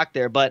the clock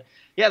there. But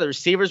yeah, the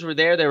receivers were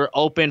there. They were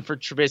open for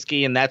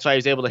Trubisky, and that's why he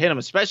was able to hit them,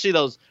 especially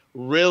those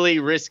really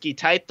risky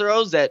tight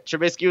throws that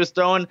Trubisky was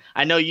throwing.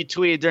 I know you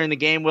tweeted during the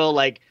game, Will,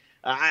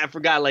 I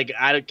forgot,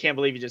 I can't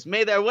believe you just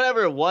made that, or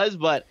whatever it was,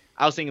 but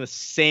I was thinking the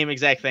same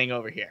exact thing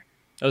over here.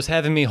 It was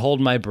having me hold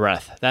my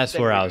breath. That's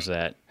where I was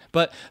at.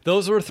 But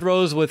those were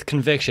throws with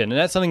conviction, and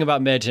that's something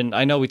about Mitch, and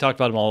I know we talked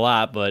about him a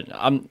lot, but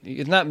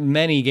it's not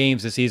many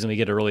games this season we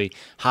get to really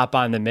hop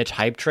on the Mitch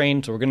hype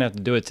train, so we're going to have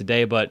to do it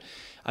today. But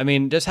I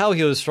mean, just how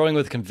he was throwing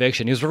with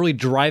conviction. He was really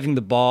driving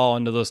the ball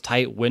into those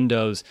tight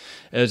windows.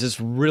 It was just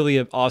really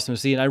awesome to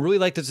see. And I really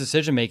liked his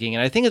decision-making.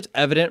 And I think it's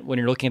evident when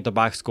you're looking at the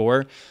box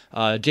score.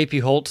 J.P.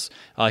 Holtz,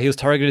 he was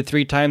targeted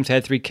 3 times,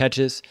 had 3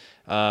 catches.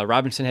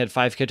 Robinson had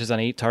 5 catches on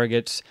 8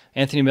 targets.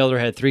 Anthony Miller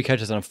had 3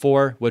 catches on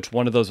 4, which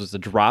one of those was a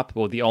drop.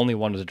 Well, the only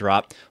one was a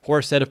drop.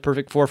 Horace had a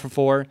perfect 4 for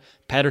 4.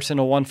 Patterson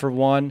a 1 for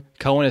 1.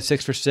 Cohen a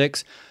 6 for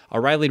 6.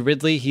 Riley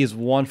Ridley, he's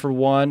 1 for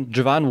 1.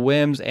 Javon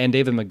Wims and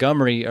David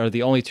Montgomery are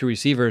the only 2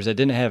 receivers that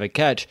didn't have a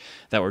catch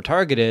that were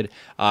targeted.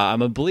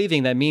 I'm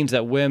believing that means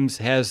that Wims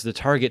has the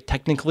target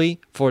technically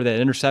for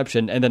that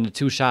interception and then the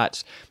 2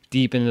 shots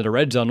deep into the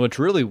red zone, which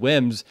really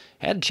Wims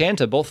had a chance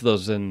at both of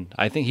those. And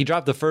I think he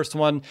dropped the first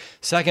one.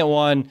 Second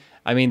one,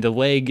 I mean, the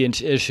leg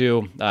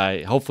issue,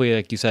 hopefully,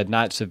 like you said,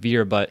 not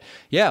severe. But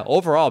yeah,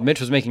 overall,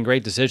 Mitch was making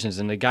great decisions,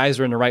 and the guys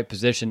are in the right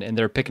position, and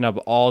they're picking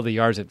up all the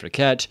yards after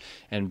catch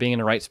and being in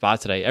the right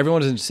spot today.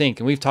 Everyone is in sync,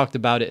 and we've talked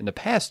about it in the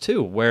past,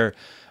 too, where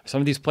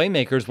some of these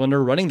playmakers, when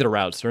they're running their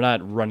routes, they're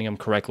not running them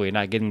correctly,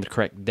 not getting the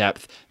correct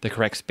depth, the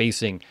correct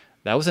spacing.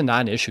 That was a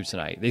non-issue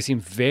tonight. They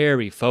seem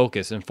very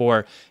focused, and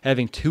for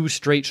having 2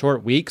 straight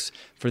short weeks,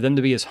 for them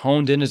to be as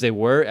honed in as they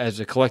were as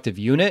a collective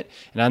unit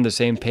and on the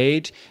same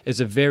page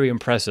is a very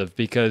impressive,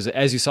 because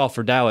as you saw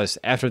for Dallas,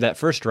 after that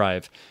first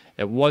drive,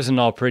 it wasn't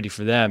all pretty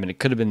for them, and it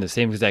could have been the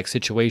same exact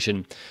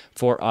situation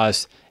for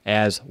us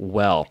as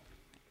well.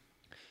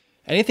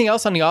 Anything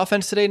else on the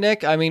offense today,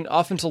 Nick? I mean,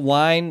 offensive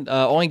line,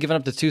 only giving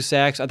up the 2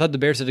 sacks. I thought the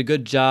Bears did a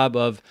good job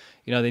of,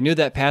 they knew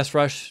that pass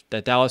rush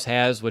that Dallas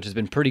has, which has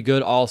been pretty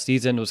good all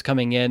season, was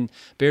coming in.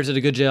 Bears did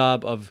a good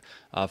job of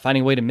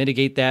finding a way to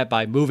mitigate that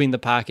by moving the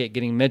pocket,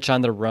 getting Mitch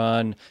on the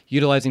run,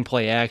 utilizing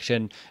play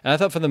action. And I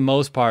thought for the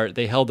most part,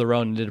 they held their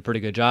own and did a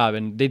pretty good job.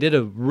 And they did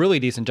a really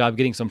decent job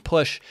getting some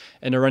push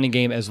in the running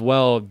game as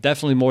well,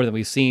 definitely more than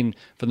we've seen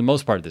for the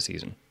most part of the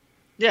season.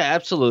 Yeah,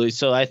 absolutely.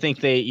 So I think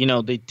they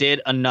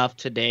did enough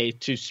today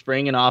to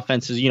spring an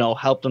offense,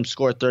 help them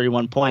score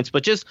 31 points.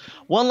 But just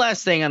one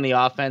last thing on the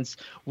offense.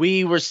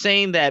 We were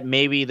saying that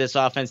maybe this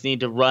offense needed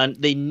to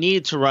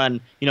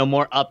run,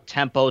 more up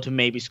tempo to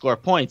maybe score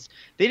points.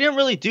 They didn't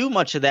really do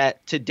much of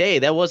that today.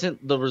 That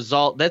wasn't the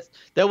result. That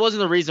wasn't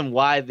the reason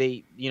why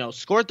they,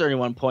 scored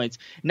 31 points.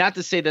 Not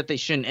to say that they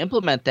shouldn't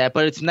implement that,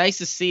 but it's nice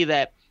to see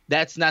that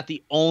that's not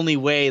the only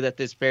way that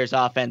this Bears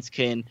offense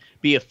can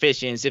be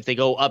efficient, is if they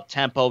go up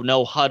tempo,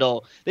 no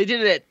huddle. They did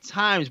it at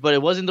times, but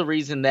it wasn't the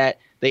reason that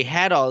they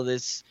had all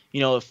this,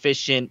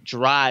 efficient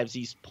drives,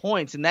 these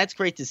points. And that's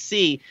great to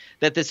see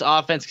that this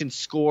offense can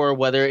score,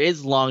 whether it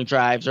is long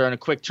drives or in a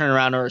quick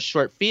turnaround or a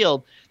short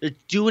field. They're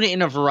doing it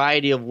in a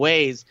variety of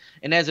ways.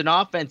 And as an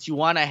offense, you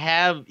want to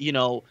have,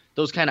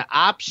 those kind of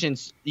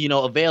options,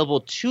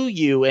 available to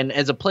you. And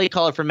as a play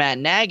caller for Matt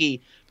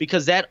Nagy,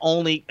 because that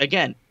only,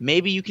 again,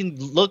 maybe you can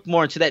look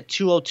more into that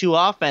 202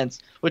 offense,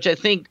 which I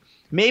think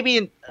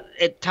maybe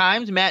at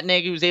times Matt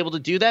Nagy was able to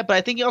do that, but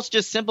I think he also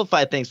just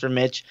simplified things for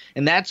Mitch,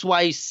 and that's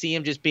why you see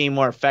him just being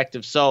more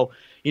effective. So,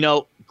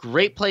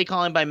 great play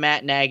calling by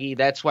Matt Nagy.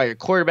 That's why your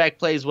quarterback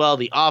plays well.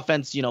 The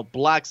offense,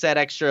 blocks that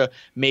extra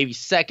maybe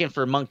second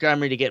for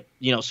Montgomery to get,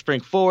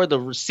 spring forward. The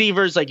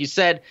receivers, like you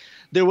said,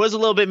 there was a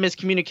little bit of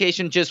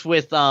miscommunication just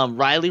with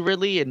Riley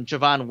Ridley and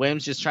Javon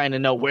Wims just trying to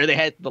know where they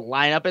had the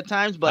lineup at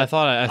times. But I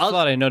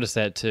thought I noticed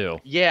that too.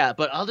 Yeah,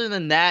 but other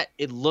than that,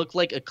 it looked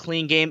like a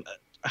clean game.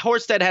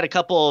 Horsted had a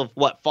couple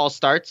of false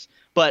starts,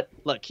 but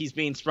look, he's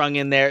being sprung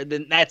in there.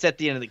 Then that's at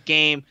the end of the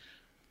game.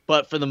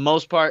 But for the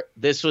most part,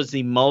 this was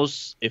the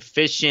most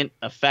efficient,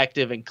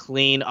 effective, and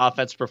clean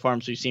offensive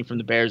performance we've seen from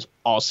the Bears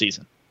all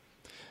season.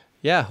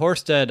 Yeah,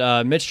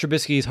 Horsted, Mitch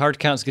Trubisky's hard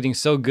count's getting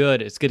so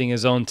good, it's getting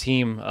his own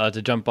team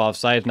to jump off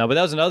sides now. But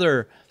that was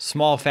another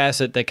small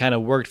facet that kind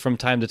of worked from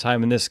time to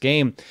time in this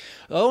game.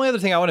 The only other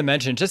thing I want to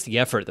mention is just the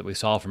effort that we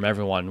saw from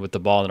everyone with the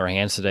ball in their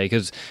hands today.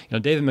 Because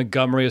David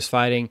Montgomery was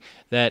fighting.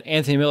 That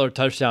Anthony Miller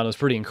touchdown was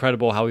pretty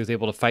incredible, how he was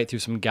able to fight through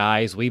some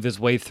guys, weave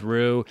his way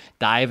through,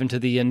 dive into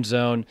the end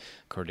zone.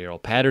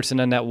 Cordero Patterson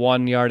on that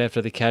 1 yard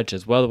after the catch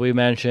as well that we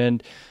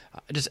mentioned.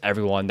 Just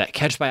everyone. That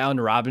catch by Allen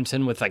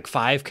Robinson with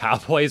 5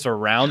 Cowboys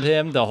around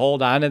him to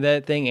hold on to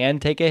that thing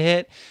and take a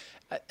hit.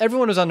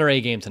 Everyone was on their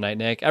A game tonight,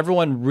 Nick.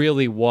 Everyone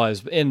really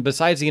was. And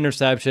besides the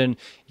interception,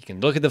 you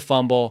can look at the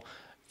fumble,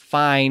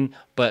 fine.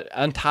 But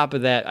on top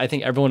of that, I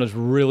think everyone is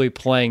really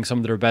playing some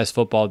of their best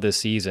football this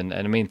season.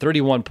 And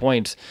 31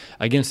 points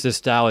against this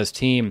Dallas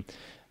team,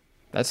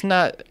 that's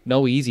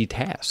no easy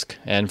task.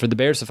 And for the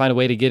Bears to find a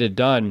way to get it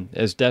done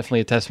is definitely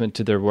a testament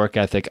to their work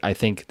ethic, I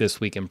think, this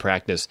week in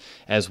practice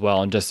as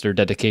well, and just their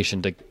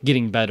dedication to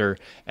getting better,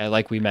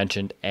 like we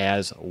mentioned,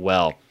 as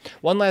well.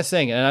 One last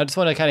thing, and I just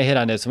want to kind of hit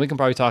on this, and we can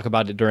probably talk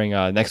about it during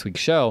next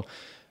week's show,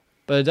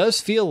 but it does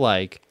feel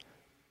like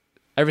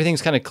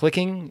everything's kind of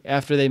clicking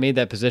after they made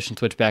that position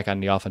switch back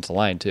on the offensive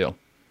line, too.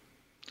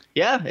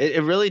 Yeah,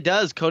 it really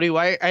does. Cody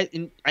White,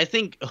 I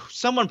think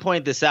someone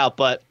pointed this out,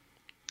 but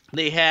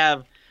they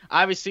have...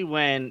 Obviously,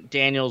 when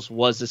Daniels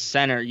was the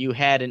center, you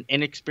had not an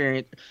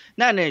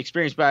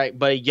inexperienced, but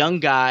a young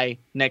guy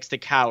next to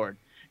Coward.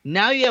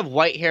 Now you have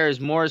Whitehair as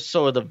more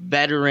so the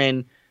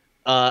veteran,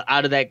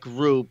 out of that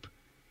group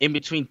in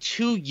between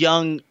two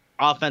young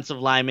offensive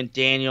linemen,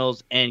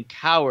 Daniels and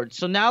Coward.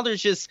 So now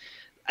there's just,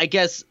 I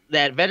guess,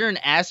 that veteran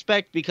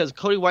aspect, because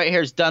Cody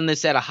Whitehair's done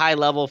this at a high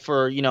level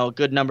for, a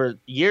good number of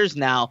years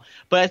now.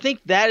 But I think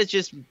that has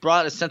just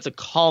brought a sense of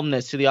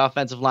calmness to the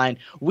offensive line.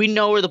 We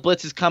know where the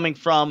blitz is coming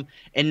from,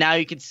 and now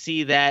you can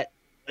see that,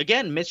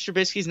 again, Mitch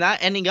Trubisky's not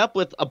ending up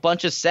with a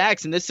bunch of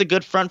sacks, and this is a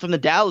good front from the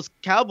Dallas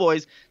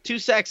Cowboys. 2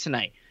 sacks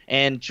tonight,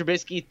 and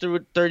Trubisky threw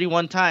it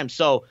 31 times.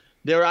 So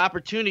there are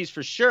opportunities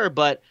for sure,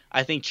 but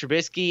I think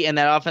Trubisky and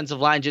that offensive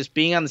line just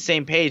being on the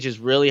same page is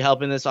really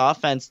helping this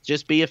offense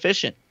just be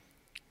efficient.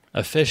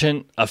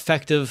 Efficient,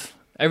 effective,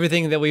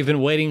 everything that we've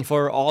been waiting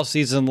for all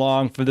season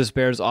long for this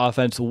Bears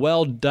offense.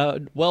 Well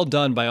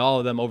done by all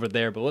of them over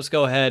there. But let's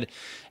go ahead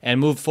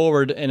and move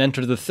forward and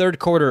enter the third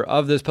quarter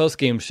of this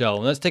postgame show.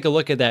 And let's take a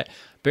look at that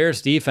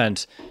Bears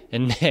defense.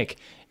 And Nick,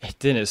 it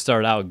didn't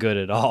start out good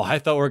at all. I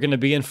thought we were going to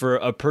be in for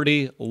a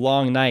pretty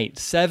long night.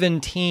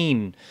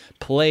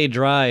 17-play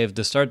drive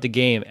to start the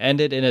game,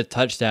 ended in a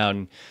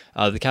touchdown.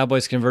 The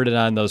Cowboys converted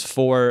on those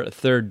 4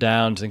 third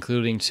downs,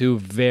 including 2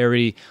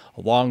 very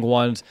long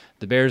ones.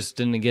 The Bears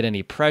didn't get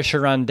any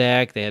pressure on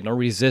Dak. They had no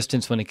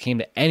resistance when it came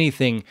to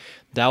anything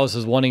Dallas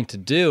was wanting to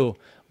do.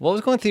 What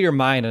was going through your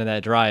mind on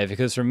that drive?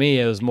 Because for me,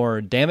 it was more,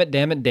 damn it.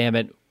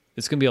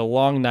 It's going to be a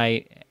long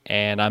night,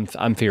 and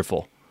I'm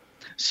fearful.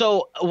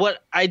 So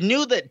what I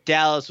knew that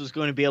Dallas was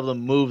going to be able to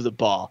move the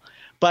ball,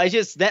 but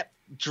that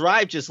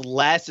drive just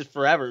lasted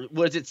forever.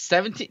 Was it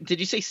 17? Did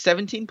you say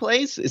 17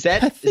 plays? Is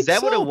that so.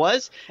 What it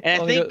was?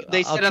 And I think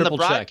they said on the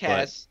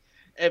broadcast,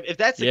 if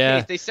that's the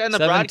case, they said on the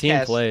 17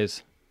 broadcast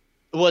plays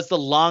was the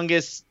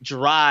longest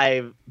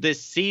drive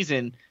this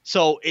season.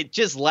 So it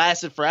just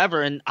lasted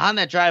forever. And on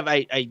that drive,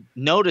 I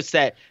noticed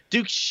that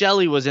Duke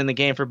Shelley was in the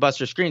game for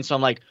Buster Screen. So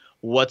I'm like,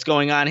 what's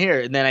going on here?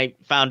 And then I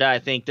found out I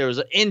think there was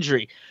an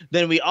injury.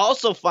 Then we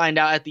also find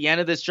out at the end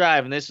of this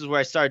drive, and this is where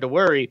I started to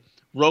worry,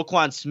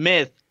 Roquan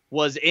Smith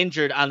was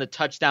injured on the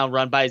touchdown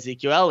run by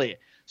Ezekiel Elliott.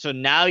 So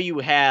now you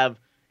have,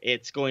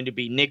 it's going to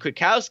be Nick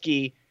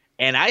Kwiatkowski,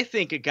 and I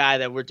think a guy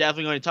that we're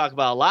definitely going to talk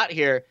about a lot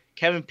here,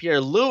 Kevin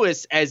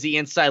Pierre-Louis as the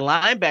inside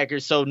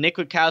linebacker. So Nick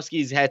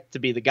Kwiatkowski's had to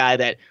be the guy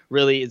that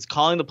really is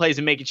calling the plays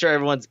and making sure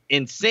everyone's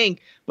in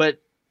sync.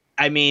 But,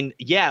 I mean,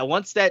 yeah,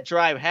 once that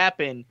drive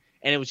happened,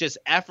 and it was just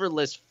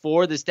effortless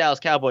for this Dallas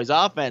Cowboys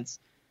offense,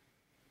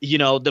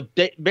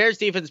 the Bears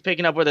defense is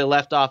picking up where they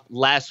left off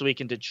last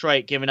week in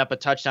Detroit, giving up a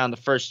touchdown the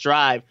first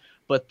drive.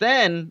 But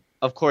then,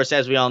 of course,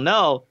 as we all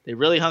know, they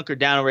really hunkered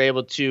down and were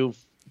able to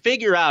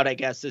figure out, I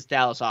guess, this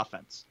Dallas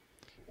offense.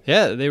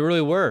 Yeah, they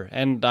really were.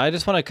 And I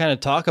just want to kind of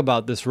talk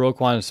about this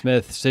Roquan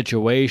Smith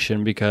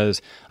situation,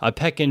 because a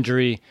pec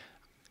injury,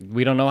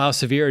 we don't know how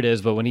severe it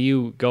is, but when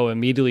you go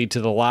immediately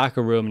to the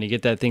locker room and you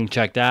get that thing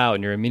checked out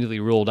and you're immediately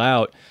ruled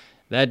out,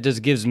 that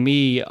just gives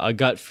me a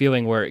gut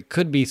feeling where it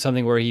could be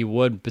something where he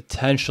would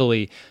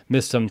potentially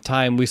miss some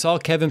time. We saw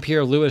Kevin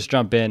Pierre-Louis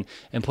jump in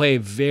and play a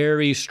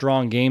very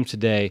strong game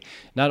today.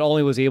 Not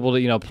only was he able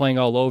to, playing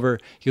all over,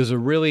 he was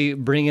really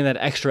bringing that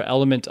extra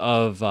element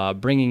of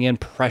bringing in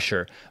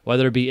pressure,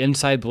 whether it be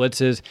inside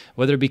blitzes,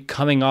 whether it be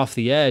coming off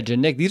the edge.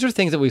 And Nick, these are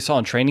things that we saw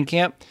in training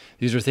camp.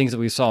 These are things that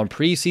we saw in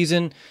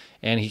preseason.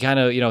 And he kind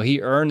of, he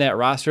earned that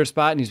roster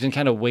spot, and he's been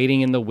kind of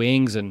waiting in the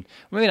wings, and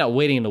maybe not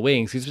waiting in the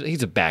wings.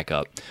 He's a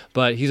backup,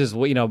 but he's just,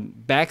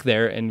 back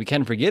there, and we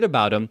can't forget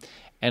about him.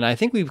 And I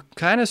think we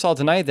kind of saw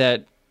tonight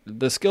that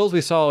the skills we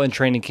saw in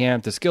training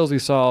camp, the skills we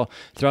saw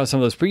throughout some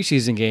of those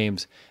preseason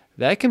games,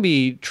 that can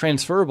be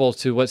transferable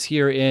to what's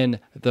here in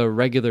the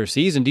regular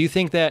season. Do you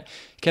think that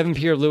Kevin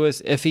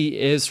Pierre-Louis, if he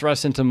is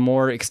thrust into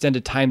more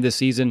extended time this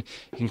season,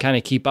 can kind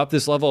of keep up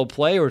this level of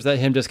play, or is that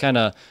him just kind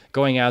of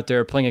going out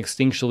there playing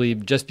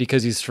instinctually just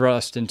because he's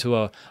thrust into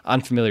a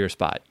unfamiliar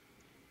spot?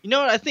 You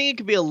know what? I think it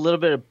could be a little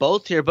bit of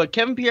both here, but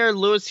Kevin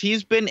Pierre-Louis,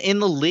 he's been in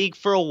the league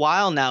for a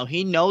while now.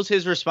 He knows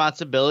his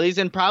responsibilities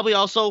and probably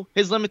also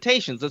his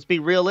limitations. Let's be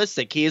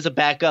realistic. He is a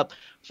backup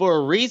for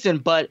a reason,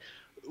 but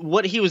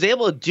what he was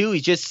able to do, he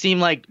just seemed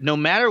like no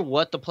matter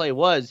what the play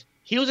was,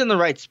 he was in the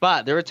right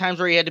spot. There were times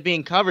where he had to be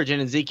in coverage,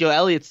 and Ezekiel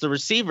Elliott's the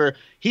receiver.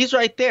 He's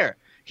right there.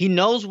 He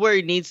knows where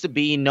he needs to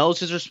be. He knows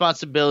his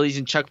responsibilities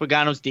in Chuck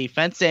Pagano's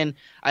defense, and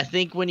I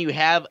think when you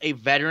have a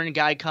veteran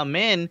guy come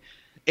in,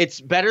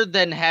 it's better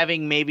than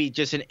having maybe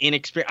just an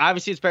inexperienced –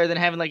 obviously, it's better than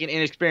having like an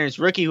inexperienced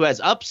rookie who has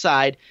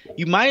upside.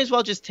 You might as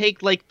well just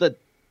take like the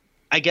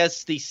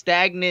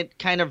stagnant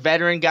kind of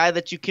veteran guy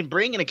that you can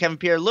bring in a Kevin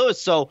Pierre-Louis.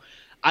 So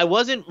I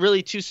wasn't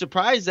really too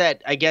surprised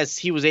that I guess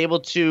he was able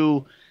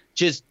to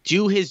just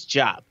do his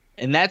job.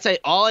 And that's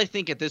all I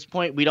think at this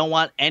point. We don't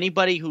want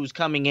anybody who's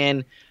coming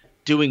in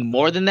doing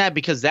more than that,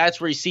 because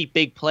that's where you see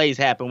big plays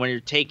happen, when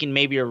you're taking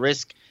maybe a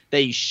risk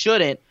that you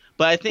shouldn't.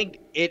 But I think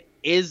it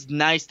is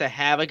nice to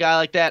have a guy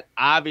like that.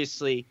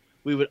 Obviously,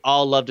 we would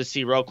all love to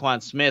see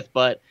Roquan Smith,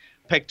 but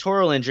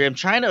pectoral injury, I'm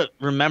trying to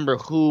remember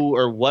who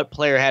or what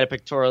player had a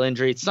pectoral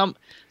injury. Someone.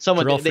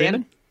 Terrell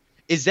Freeman?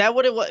 Is that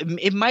what it was?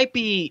 It might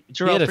be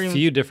Terrell Freeman. He had a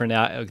few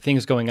different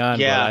things going on,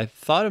 but I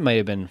thought it might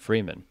have been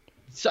Freeman.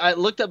 So I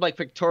looked up like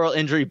pectoral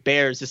injury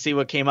Bears to see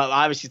what came up.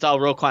 Obviously, it's all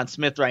Roquan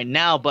Smith right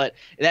now, but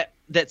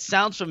that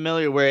sounds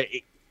familiar. Where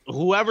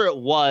whoever it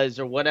was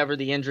or whatever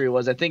the injury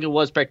was, I think it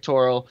was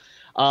pectoral.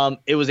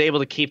 It was able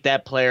to keep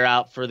that player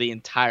out for the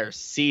entire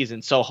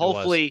season. So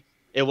hopefully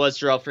it was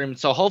Jarrell Freeman.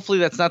 So hopefully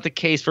that's not the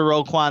case for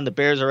Roquan. The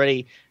Bears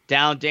already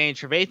down Danny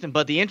Trevathan.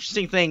 But the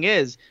interesting thing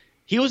is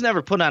he was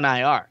never put on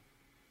IR.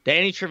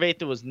 Danny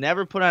Trevathan was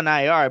never put on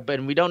IR,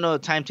 but we don't know the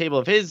timetable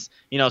of his,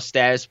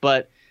 status.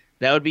 But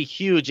that would be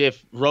huge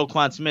if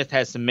Roquan Smith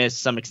has to miss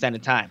some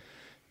extended time.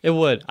 It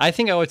would. I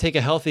think I would take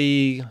a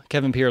healthy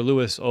Kevin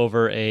Pierre-Louis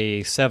over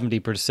a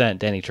 70%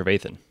 Danny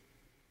Trevathan.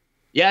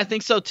 Yeah, I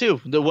think so too.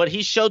 What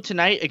he showed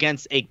tonight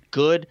against a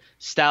good,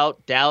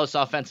 stout Dallas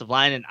offensive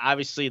line and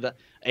obviously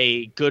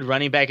a good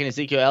running back in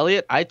Ezekiel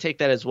Elliott, I'd take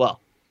that as well.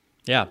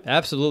 Yeah,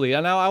 absolutely.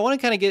 Now, I want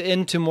to kind of get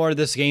into more of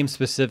this game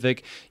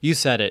specific. You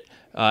said it.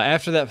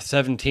 After that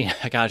 17,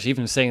 gosh,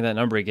 even saying that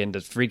number again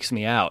just freaks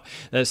me out.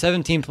 That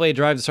 17-play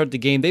drive to start the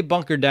game, they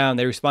bunkered down.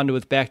 They responded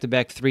with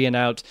back-to-back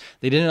 3-and-outs.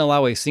 They didn't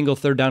allow a single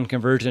third-down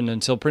conversion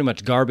until pretty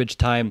much garbage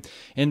time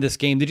in this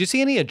game. Did you see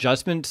any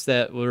adjustments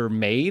that were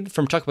made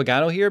from Chuck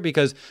Pagano here?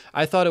 Because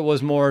I thought it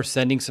was more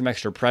sending some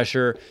extra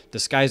pressure,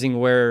 disguising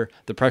where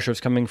the pressure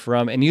was coming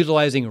from, and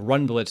utilizing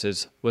run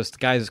blitzes with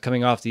guys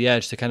coming off the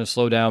edge to kind of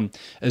slow down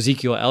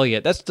Ezekiel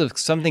Elliott. That's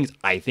some things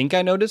I think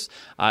I noticed.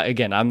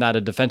 Again, I'm not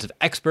a defensive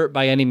expert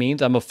by any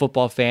means. I'm a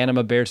football fan. I'm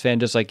a Bears fan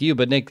just like you.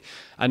 But Nick,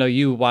 I know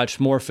you watch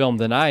more film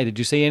than I. Did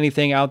you see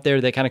anything out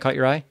there that kind of caught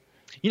your eye?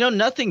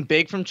 Nothing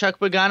big from Chuck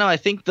Pagano. I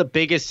think the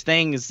biggest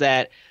thing is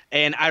that,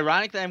 and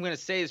ironic that I'm going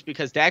to say this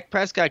because Dak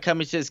Prescott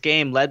coming to this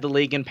game led the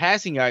league in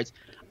passing yards.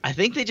 I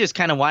think they just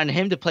kind of wanted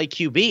him to play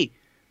QB,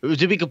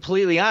 to be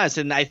completely honest.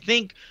 And I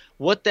think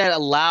what that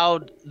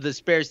allowed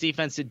the Bears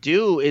defense to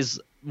do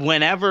is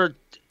whenever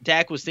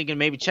Dak was thinking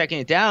maybe checking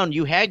it down,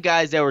 you had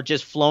guys that were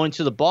just flowing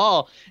to the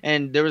ball,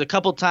 and there was a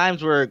couple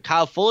times where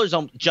Kyle Fuller's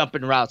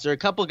jumping routes. There are a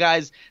couple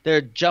guys that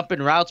are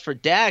jumping routes for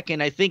Dak,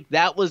 and I think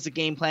that was the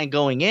game plan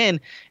going in.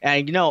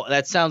 And,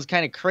 that sounds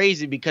kind of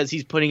crazy because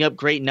he's putting up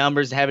great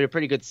numbers, having a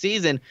pretty good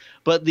season.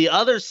 But the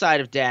other side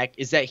of Dak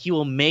is that he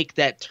will make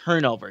that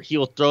turnover. He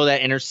will throw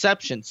that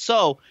interception.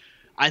 So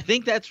I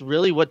think that's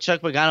really what Chuck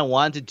Pagano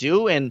wanted to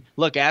do. And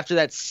look, after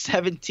that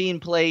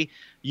 17-play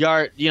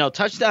yard,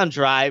 touchdown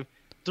drive,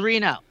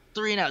 3-and-out.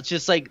 It's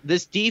just like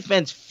this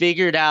defense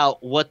figured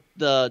out what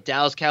the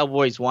Dallas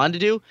Cowboys wanted to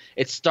do.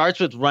 It starts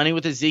with running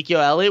with Ezekiel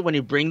Elliott when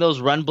you bring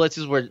those run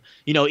blitzes where,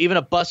 even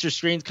a buster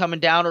screen's coming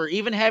down or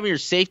even having your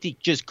safety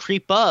just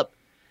creep up.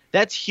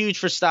 That's huge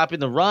for stopping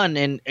the run.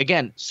 And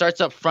again,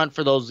 starts up front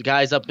for those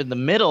guys up in the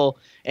middle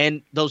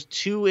and those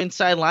two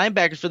inside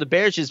linebackers for the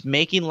Bears just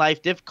making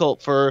life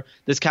difficult for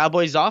this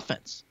Cowboys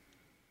offense.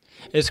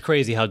 It's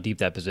crazy how deep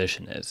that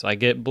position is.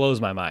 Like, it blows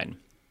my mind.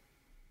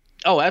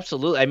 Oh,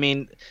 absolutely. I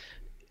mean,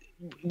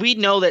 we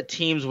know that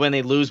teams, when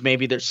they lose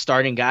maybe their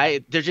starting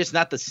guy, they're just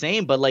not the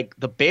same. But like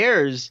the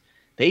Bears,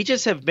 they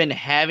just have been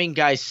having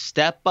guys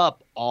step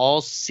up all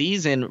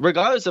season,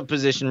 regardless of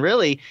position,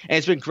 really. And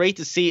it's been great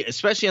to see,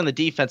 especially on the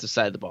defensive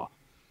side of the ball.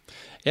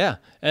 Yeah,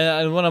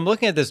 and when I'm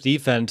looking at this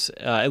defense,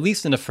 at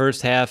least in the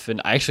first half, and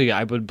actually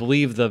I would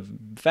believe the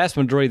vast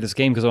majority of this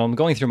game, because I'm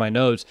going through my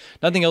notes,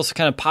 nothing else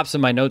kind of pops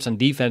in my notes on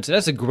defense, and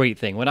that's a great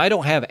thing. When I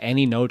don't have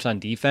any notes on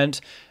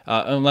defense,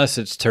 unless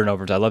it's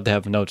turnovers, I love to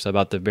have notes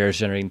about the Bears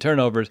generating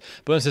turnovers,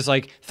 but it's just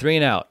like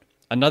 3-and-out,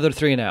 another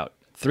 3-and-out,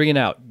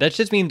 3-and-out. That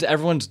just means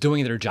everyone's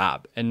doing their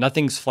job, and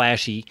nothing's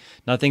flashy,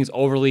 nothing's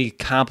overly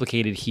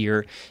complicated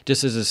here.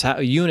 Just as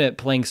a unit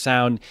playing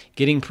sound,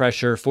 getting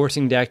pressure,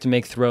 forcing Dak to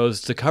make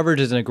throws. The coverage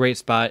is in a great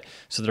spot,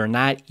 so they're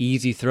not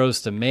easy throws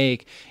to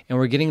make, and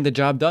we're getting the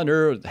job done. There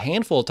were a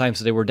handful of times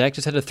today where Dak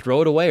just had to throw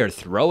it away or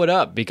throw it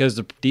up because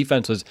the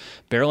defense was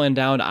barreling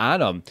down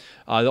on him.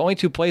 The only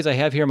two plays I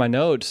have here in my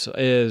notes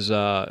is,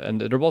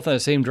 and they're both on the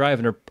same drive,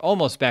 and they're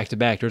almost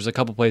back-to-back. There's a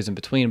couple plays in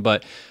between,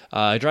 but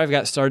a drive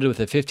got started with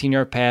a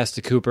 15-yard pass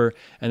to Cooper,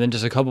 and then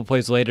just a couple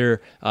plays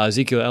later,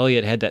 Ezekiel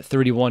Elliott had that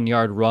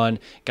 31-yard run,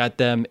 got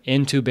them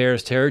into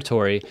Bears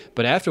territory.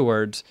 But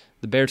afterwards,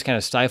 the Bears kind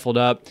of stifled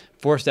up,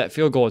 forced that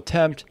field goal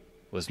attempt,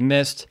 was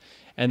missed,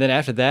 and then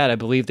after that, I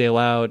believe they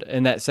allowed,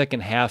 in that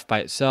second half by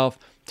itself,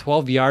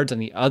 12 yards on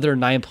the other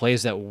 9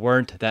 plays that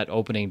weren't that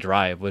opening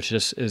drive, which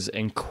just is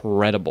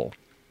incredible.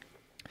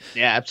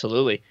 Yeah,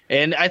 absolutely.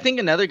 And I think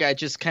another guy,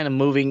 just kind of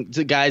moving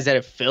to guys that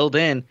have filled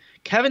in,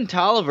 Kevin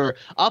Tolliver,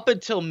 up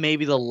until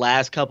maybe the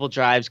last couple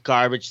drives,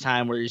 garbage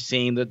time, where you're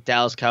seeing the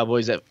Dallas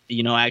Cowboys that,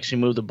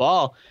 actually move the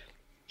ball,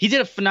 he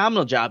did a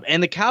phenomenal job.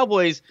 And the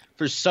Cowboys,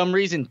 for some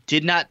reason,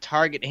 did not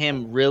target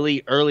him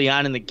really early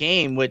on in the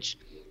game, which,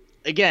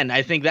 again,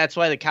 I think that's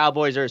why the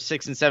Cowboys are a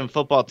 6-7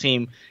 football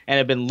team and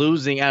have been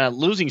losing on a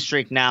losing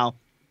streak now.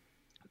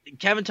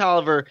 Kevin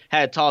Tolliver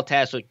had a tall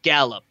task with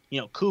Gallup,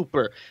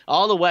 Cooper,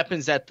 all the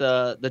weapons that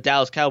the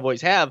Dallas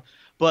Cowboys have.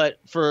 But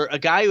for a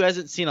guy who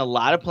hasn't seen a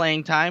lot of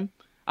playing time,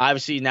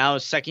 obviously now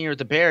his second year with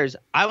the Bears,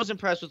 I was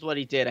impressed with what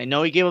he did. I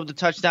know he gave up the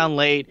touchdown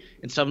late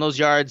and some of those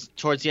yards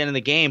towards the end of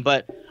the game,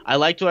 but I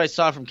liked what I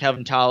saw from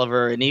Kevin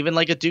Tolliver and even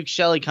like a Duke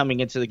Shelley coming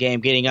into the game,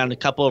 getting on a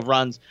couple of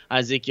runs on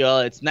Ezekiel.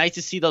 It's nice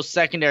to see those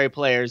secondary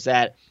players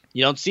that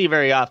you don't see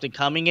very often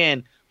coming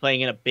in,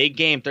 playing in a big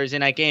game, Thursday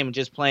night game, and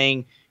just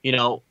playing,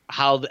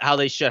 how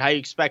they should, how you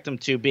expect them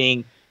to,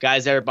 being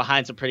guys that are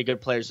behind some pretty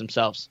good players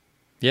themselves.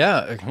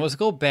 Yeah, let's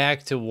go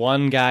back to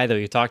one guy that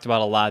we talked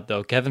about a lot,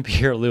 though, Kevin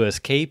Pierre-Louis,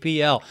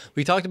 KPL.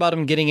 We talked about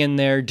him getting in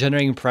there,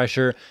 generating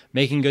pressure,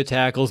 making good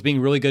tackles,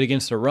 being really good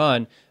against the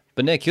run.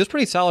 But, Nick, he was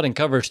pretty solid in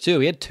coverage, too.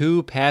 He had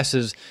 2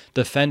 passes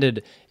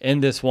defended in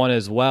this one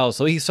as well.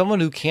 So he's someone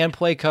who can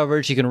play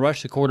coverage. He can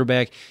rush the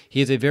quarterback. He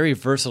is a very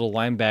versatile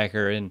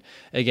linebacker. And,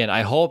 again,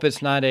 I hope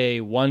it's not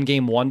a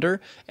one-game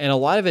wonder. And a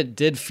lot of it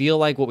did feel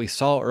like what we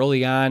saw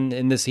early on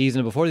in the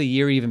season, before the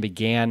year even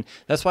began.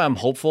 That's why I'm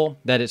hopeful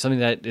that it's something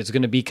that is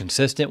going to be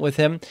consistent with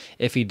him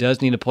if he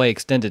does need to play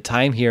extended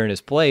time here in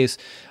his place.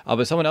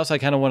 But someone else I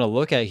kind of want to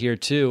look at here,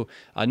 too,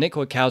 Nick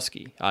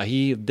Witkowski.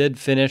 He did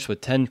finish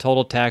with 10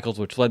 total tackles,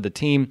 which led the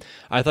team.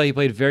 I thought he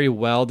played very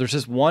well. There's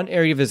just one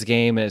area of his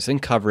game, and it's in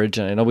coverage,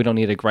 and I know we don't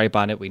need to gripe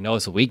on it. We know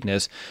it's a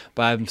weakness,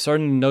 but I'm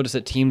starting to notice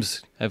that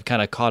teams have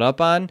kind of caught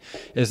up on,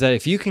 is that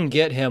if you can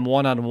get him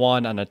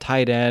one-on-one on a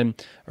tight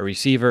end, a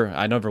receiver,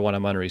 I never want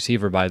him on a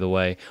receiver, by the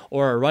way,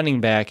 or a running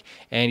back,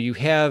 and you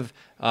have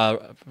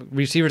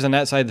receivers on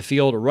that side of the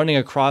field running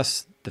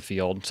across the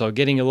field, so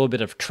getting a little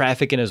bit of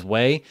traffic in his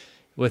way.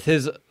 With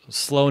his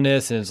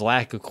slowness and his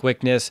lack of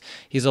quickness,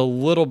 he's a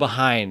little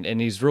behind,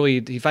 and he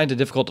finds it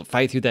difficult to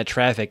fight through that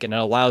traffic, and it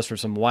allows for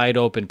some wide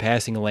open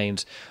passing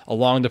lanes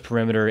along the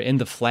perimeter in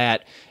the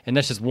flat. And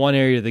that's just one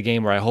area of the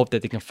game where I hope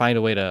that they can find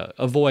a way to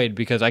avoid,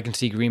 because I can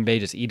see Green Bay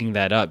just eating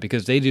that up,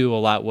 because they do a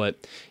lot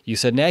what you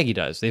said Nagy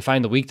does. They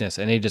find the weakness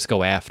and they just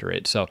go after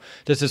it. So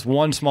that's just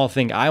one small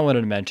thing I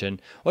wanted to mention.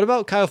 What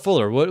about Kyle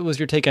Fuller? What was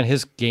your take on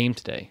his game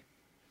today?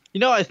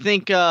 I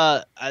think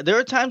there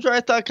were times where I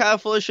thought Kyle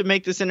Fuller should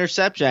make this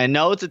interception. I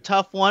know it's a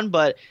tough one,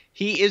 but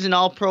he is an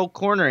all-pro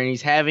corner, and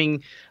he's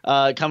having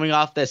coming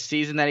off that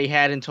season that he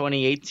had in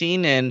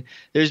 2018. And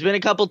there's been a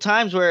couple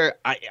times where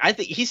I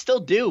think he's still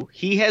due.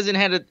 He hasn't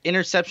had an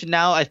interception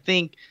now, I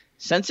think,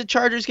 since the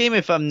Chargers game,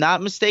 if I'm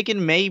not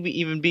mistaken, maybe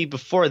even be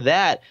before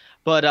that.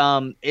 But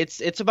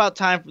it's about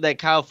time that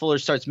Kyle Fuller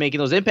starts making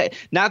those impacts.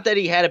 Not that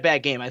he had a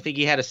bad game. I think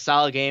he had a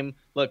solid game.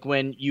 Look,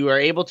 when you are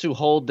able to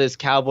hold this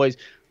Cowboys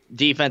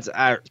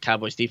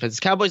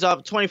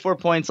off 24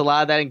 points, a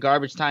lot of that in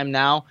garbage time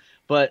now.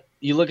 But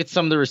you look at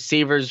some of the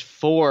receivers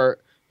for,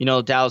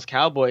 Dallas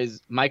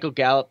Cowboys. Michael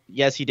Gallup,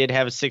 yes, he did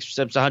have a 6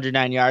 receptions,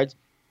 109 yards,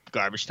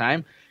 garbage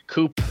time.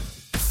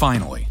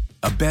 Finally,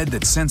 a bed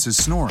that senses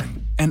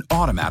snoring and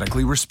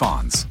automatically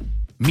responds.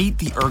 Meet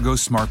the Ergo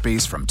Smart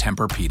Base from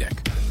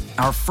Tempur-Pedic,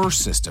 our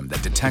first system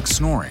that detects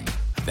snoring,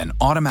 then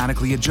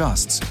automatically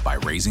adjusts by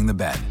raising the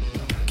bed.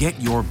 Get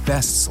your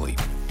best sleep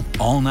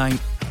all night,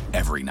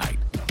 every night.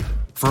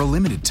 For a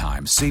limited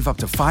time, save up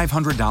to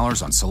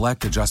 $500 on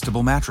select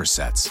adjustable mattress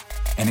sets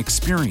and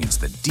experience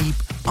the deep,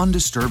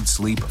 undisturbed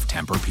sleep of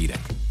Tempur-Pedic.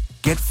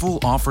 Get full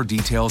offer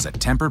details at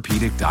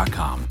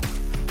TempurPedic.com.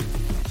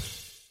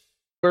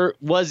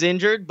 Was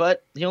injured,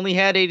 but he only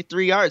had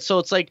 83 yards. So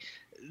it's like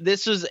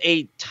this was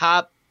a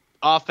top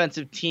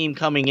offensive team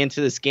coming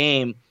into this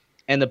game,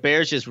 and the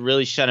Bears just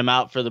really shut him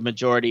out for the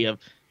majority of,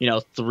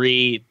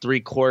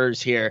 three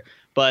quarters here.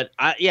 But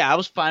I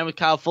was fine with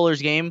Kyle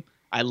Fuller's game.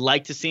 I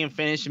like to see him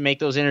finish and make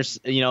those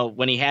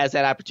when he has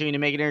that opportunity to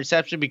make an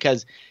interception,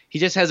 because he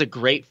just has a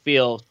great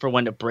feel for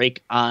when to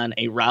break on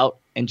a route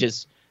and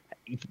just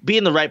be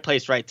in the right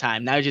place, right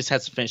time. Now he just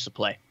has to finish the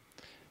play.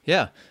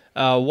 Yeah.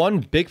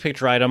 One big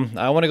picture item,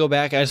 I want to go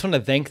back. I just want to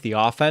thank the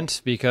offense,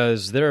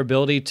 because their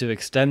ability to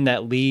extend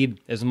that lead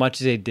as much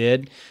as they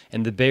did,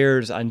 and the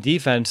Bears on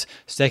defense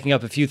stacking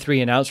up a few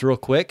 3-and-outs real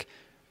quick,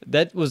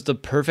 that was the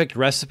perfect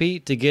recipe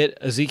to get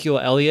Ezekiel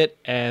Elliott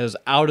as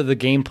out of the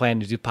game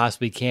plan as you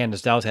possibly can,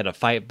 as Dallas had to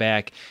fight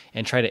back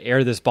and try to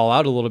air this ball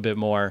out a little bit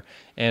more.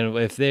 And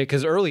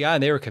because early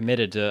on they were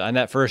committed to, on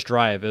that first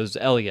drive, it was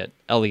Elliott,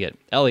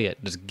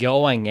 just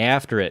going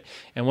after it.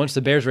 And once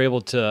the Bears were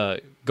able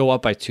to go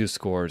up by 2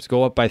 scores,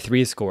 go up by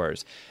 3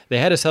 scores, they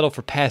had to settle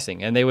for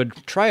passing, and they would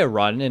try a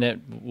run and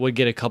it would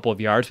get a couple of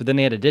yards, but then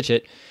they had to ditch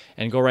it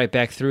and go right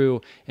back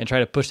through and try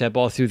to push that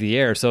ball through the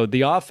air. So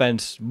the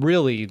offense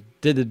really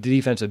did the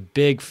defense a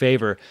big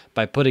favor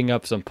by putting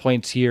up some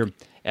points here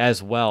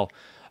as well.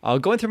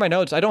 Going through my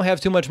notes, I don't have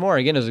too much more.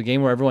 Again, it was a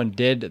game where everyone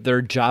did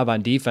their job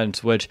on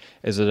defense, which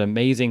is an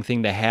amazing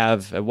thing to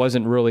have. It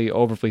wasn't really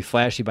overly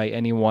flashy by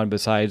anyone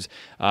besides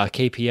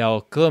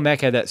KPL. Khalil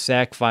Mack had that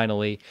sack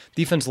finally.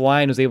 Defense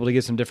line was able to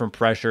get some different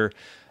pressure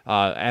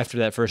after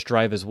that first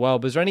drive as well.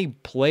 But is there any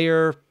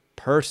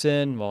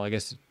person, well, I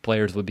guess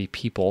players would be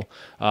people,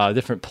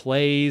 different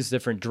plays,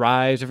 different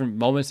drives, different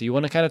moments that you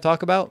want to kind of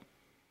talk about?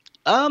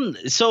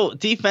 So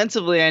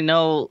defensively, I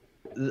know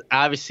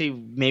obviously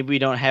maybe we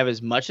don't have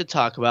as much to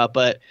talk about,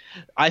 but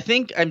I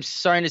think I'm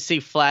starting to see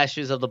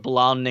flashes of the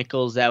Bilal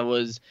Nichols that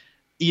was,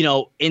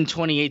 in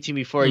 2018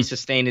 before he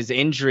sustained his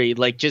injury,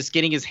 like just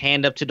getting his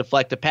hand up to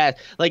deflect the pass.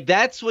 Like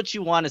that's what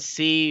you want to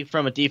see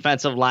from a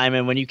defensive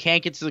lineman when you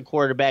can't get to the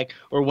quarterback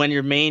or when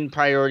your main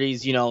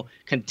priorities,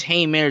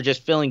 containment or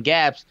just filling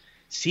gaps.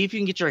 See if you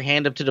can get your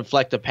hand up to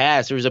deflect the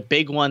pass. There was a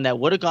big one that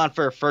would have gone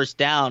for a first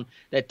down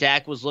that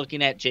Dak was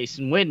looking at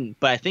Jason Witten.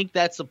 But I think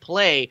that's a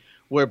play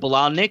where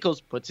Bilal Nichols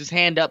puts his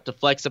hand up,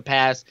 deflects a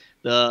pass.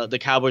 The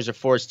Cowboys are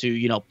forced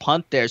to,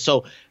 punt there.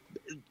 So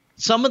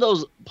some of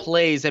those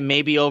plays that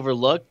may be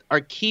overlooked are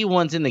key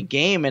ones in the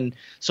game. And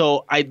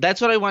so that's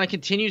what I want to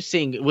continue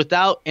seeing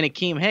without an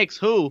Akeem Hicks,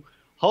 who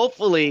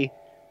hopefully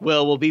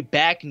will be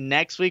back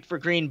next week for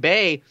Green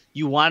Bay.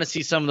 You want to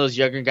see some of those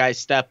younger guys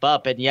step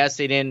up. And yes,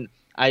 they didn't.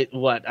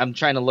 I'm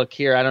trying to look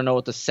here. I don't know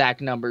what the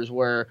sack numbers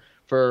were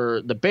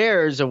for the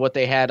Bears or what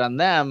they had on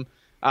them.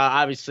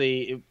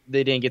 Obviously,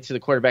 they didn't get to the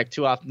quarterback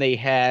too often. They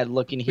had,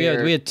 looking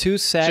here. We had 2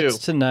 sacks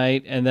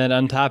tonight, and then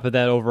on top of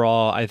that,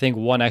 overall, I think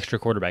 1 extra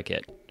quarterback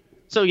hit.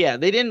 So, yeah,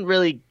 they didn't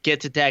really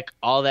get to Dak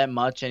all that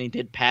much, and he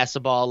did pass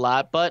the ball a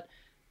lot, but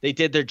they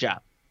did their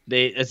job.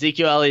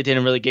 Ezekiel Elliott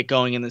didn't really get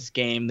going in this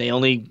game. They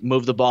only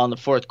moved the ball in the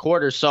fourth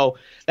quarter. So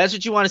that's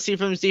what you want to see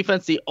from this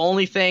defense. The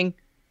only thing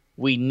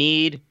we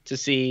need to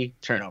see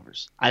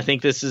turnovers. I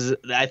think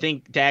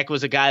Dak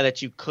was a guy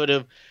that you could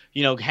have,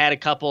 had a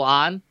couple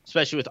on,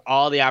 especially with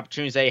all the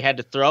opportunities that he had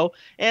to throw.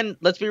 And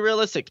let's be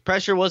realistic.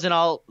 Pressure wasn't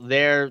all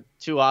there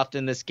too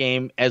often this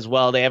game as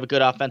well. They have a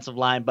good offensive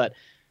line, but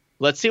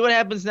let's see what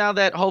happens now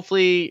that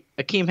hopefully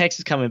Akeem Hicks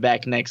is coming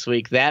back next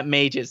week. That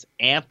may just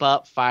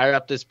fire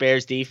up this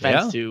Bears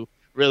defense to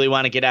really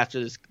want to get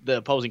after the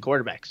opposing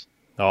quarterbacks.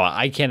 Oh,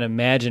 I can't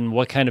imagine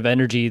what kind of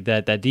energy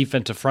that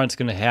defensive front's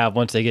going to have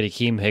once they get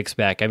Akeem Hicks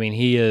back. I mean,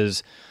 he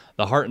is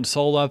the heart and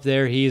soul up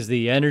there. He's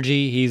the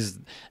energy. He's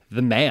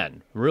the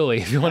man, really.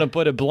 If you want to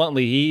put it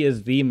bluntly, he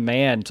is the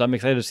man. So I'm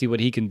excited to see what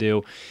he can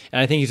do.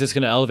 And I think he's just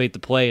going to elevate the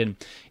play. And,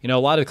 a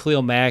lot of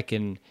Khalil Mack,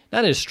 and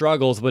not his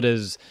struggles, but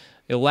his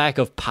lack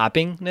of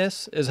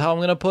poppingness is how I'm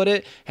going to put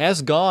it,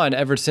 has gone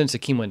ever since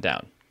Akeem went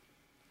down.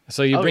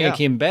 So you bring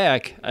Akeem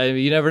back,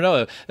 you never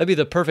know. That'd be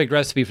the perfect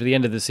recipe for the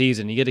end of the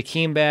season. You get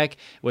Akeem back,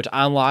 which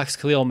unlocks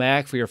Khalil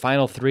Mack for your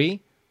final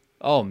 3.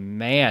 Oh,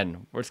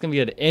 man. It's going to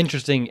be an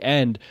interesting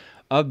end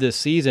of this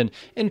season.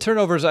 In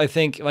turnovers, I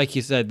think, like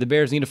you said, the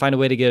Bears need to find a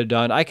way to get it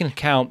done. I can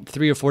count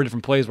 3 or 4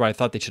 different plays where I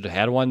thought they should have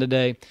had one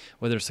today,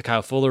 whether it's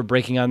Kyle Fuller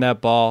breaking on that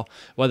ball,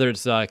 whether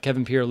it's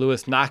Kevin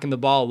Pierre-Lewis knocking the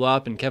ball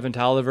up, and Kevin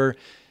Tolliver.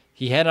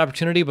 He had an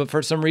opportunity, but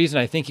for some reason,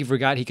 I think he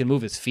forgot he can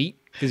move his feet.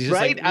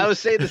 Right? I was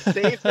saying the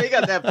same thing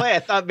on that play. I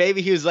thought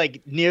maybe he was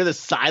like near the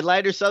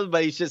sideline or something,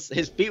 but his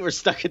feet were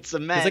stuck in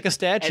cement. He's like a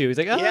statue. He's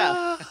like,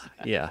 yeah.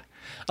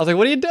 I was like,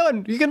 what are you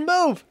doing? You can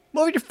move.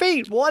 Move your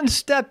feet. One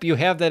step, you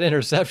have that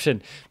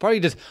interception. Probably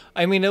it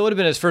would have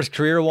been his first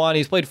career one.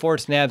 He's played 4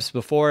 snaps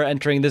before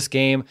entering this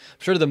game. I'm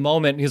sure the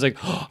moment he's like,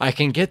 I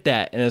can get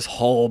that. And his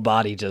whole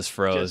body just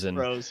froze.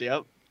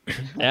 Yep.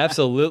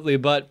 Absolutely.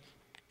 But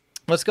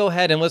let's go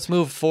ahead and let's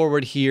move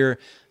forward here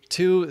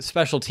to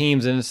special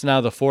teams, and it's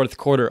now the fourth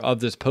quarter of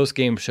this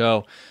postgame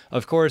show.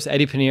 Of course,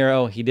 Eddie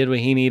Pinheiro, he did what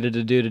he needed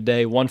to do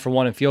today. 1 for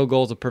 1 in field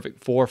goals, a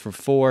perfect 4 for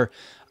 4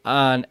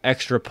 on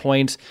extra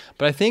points.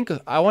 But I think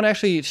I want to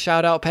actually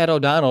shout out Pat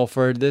O'Donnell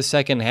for this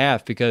second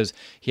half, because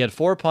he had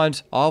 4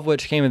 punts, all of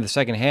which came in the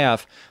second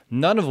half,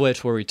 none of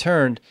which were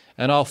returned,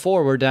 and all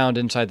 4 were down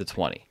inside the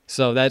 20.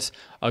 So that's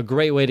a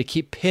great way to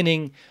keep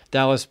pinning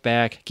Dallas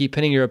back, keep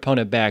pinning your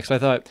opponent back. So I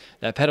thought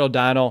that Pat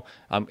O'Donnell,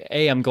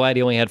 A, I'm glad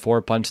he only had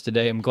 4 punts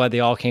today. I'm glad they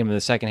all came in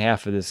the second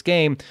half of this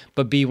game.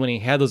 But B, when he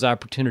had those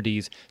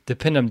opportunities to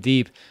pin them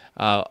deep,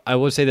 I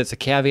would say that's a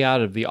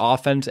caveat of the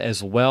offense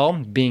as well,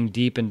 being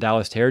deep in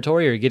Dallas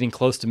territory or getting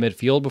close to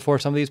midfield before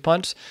some of these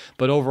punts.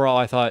 But overall,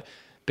 I thought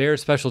Bears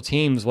special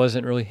teams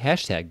wasn't really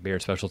hashtag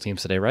Bears special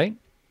teams today, right?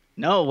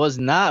 No, it was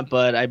not,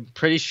 but I'm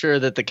pretty sure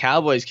that the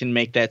Cowboys can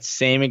make that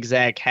same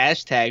exact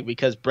hashtag,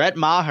 because Brett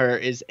Maher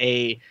is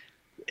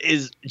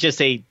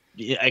just a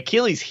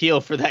Achilles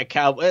heel for that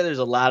Cowboy. There's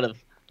a lot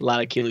of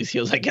Achilles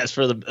heels, I guess,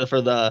 for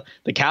the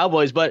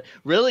Cowboys. But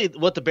really,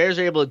 what the Bears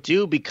are able to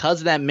do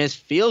because of that missed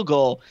field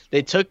goal,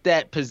 they took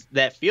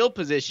that field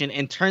position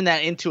and turned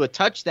that into a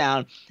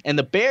touchdown. And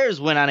the Bears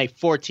went on a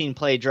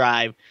 14-play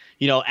drive,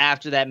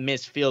 after that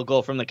missed field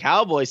goal from the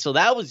Cowboys. So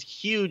that was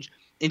huge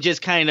in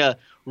just kind of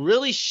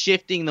really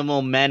shifting the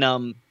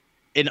momentum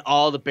in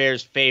all the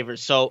Bears' favor.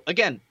 So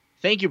again,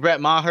 thank you, Brett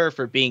Maher,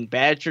 for being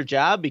bad at your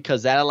job,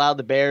 because that allowed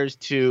the Bears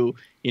to,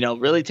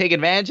 really take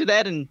advantage of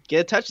that and get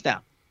a touchdown.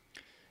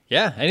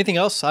 Yeah. Anything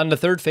else on the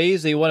third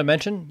phase that you want to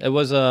mention? It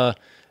was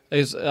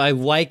I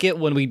like it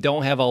when we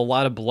don't have a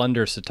lot of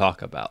blunders to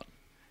talk about.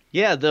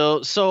 Yeah,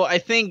 though. So I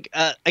think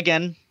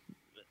again,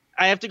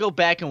 I have to go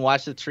back and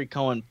watch the Tariq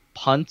Cohen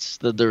punts,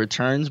 the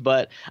returns,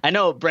 but I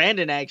know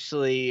Brandon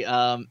actually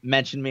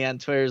mentioned me on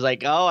Twitter. He's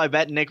like, oh, I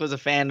bet Nick was a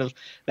fan of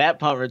that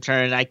punt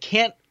return. I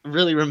can't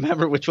really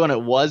remember which one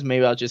it was.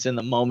 Maybe I was just in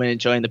the moment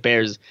enjoying the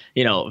Bears,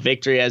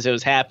 victory as it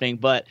was happening.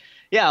 But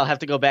yeah, I'll have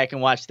to go back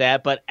and watch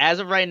that. But as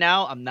of right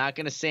now, I'm not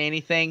going to say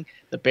anything.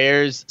 The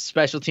Bears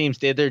special teams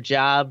did their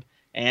job,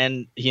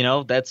 and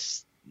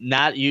that's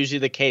not usually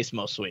the case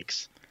most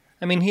weeks.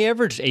 I mean, he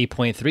averaged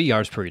 8.3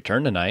 yards per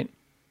return tonight.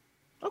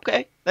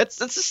 Okay, that's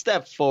a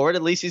step forward.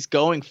 At least he's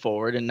going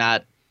forward and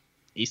not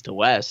east to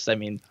west. I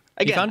mean,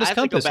 again, he found his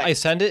compass. I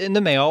sent it in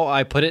the mail.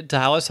 I put it to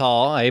Hallis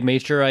Hall. I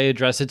made sure I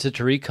addressed it to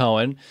Tariq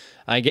Cohen.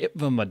 I gave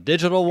him a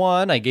digital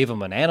one. I gave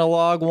him an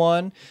analog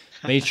one.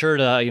 Made sure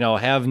to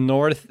have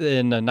north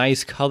in a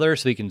nice color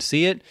so he can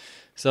see it.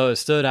 So it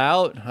stood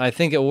out. I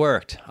think it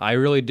worked. I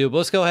really do. But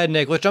let's go ahead,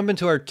 Nick. Let's jump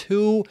into our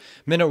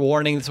 2-minute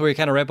warning. This is where we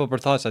kind of wrap up our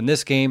thoughts on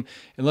this game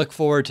and look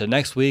forward to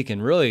next week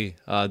and really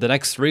the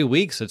next 3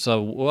 weeks. Let's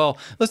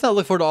not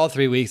look forward to all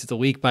 3 weeks. It's a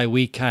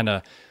week-by-week kind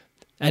of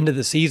end of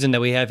the season that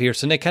we have here.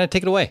 So, Nick, kind of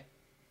take it away.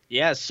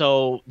 Yeah,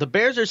 so the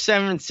Bears are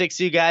 7-6,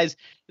 you guys.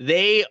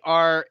 They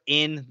are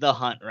in the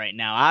hunt right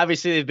now.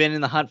 Obviously, they've been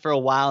in the hunt for a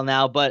while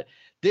now, but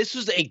this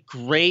was a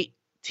great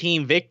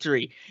team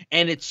victory.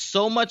 And it's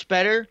so much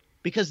better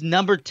because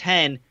number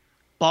 10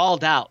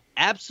 balled out.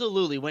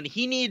 Absolutely. When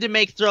he needed to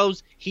make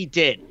throws, he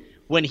did.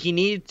 When he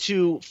needed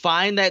to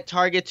find that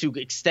target to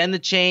extend the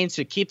chains,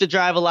 to keep the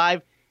drive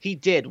alive, he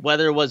did,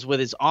 whether it was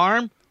with his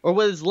arm or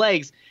with his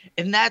legs.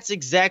 And that's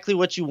exactly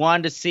what you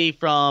wanted to see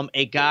from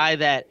a guy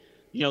that,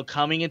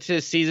 coming into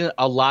the season,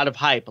 a lot of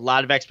hype, a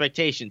lot of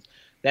expectations.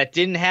 That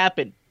didn't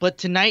happen. But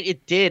tonight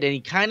it did, and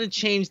he kind of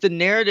changed the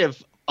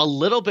narrative a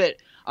little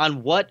bit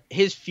on what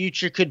his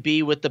future could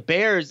be with the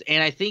Bears.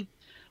 And I think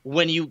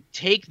when you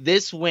take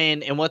this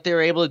win and what they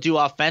were able to do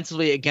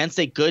offensively against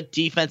a good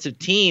defensive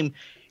team,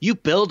 you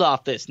build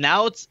off this.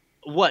 Now it's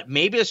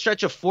maybe a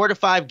stretch of 4 to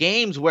 5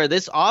 games where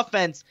this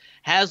offense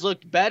has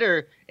looked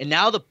better, and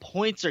now the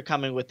points are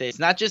coming with it. It's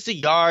not just the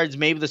yards,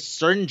 maybe the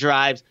certain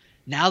drives.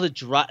 Now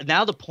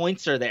the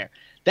points are there.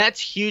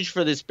 That's huge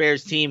for this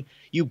Bears team.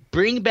 You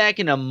bring back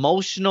an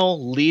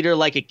emotional leader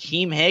like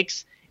Akeem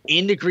Hicks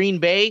into Green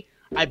Bay.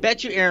 I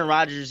bet you Aaron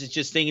Rodgers is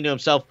just thinking to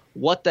himself,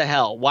 what the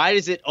hell? Why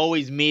is it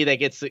always me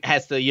that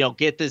has to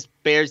get this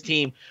Bears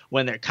team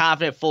when they're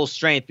confident, full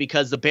strength?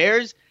 Because the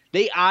Bears,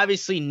 they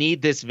obviously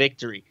need this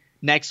victory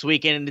next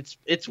weekend, and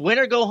it's win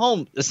or go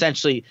home,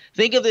 essentially.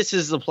 Think of this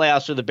as the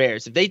playoffs for the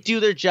Bears. If they do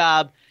their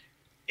job,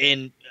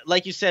 and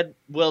like you said,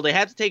 Will, they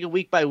have to take it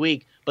week by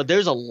week, but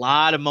there's a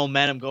lot of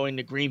momentum going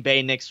to Green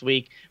Bay next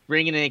week,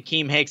 bringing in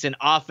Akeem Hicks, an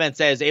offense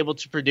that is able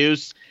to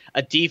produce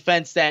a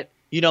defense that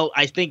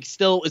I think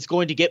still is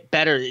going to get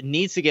better. It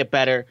needs to get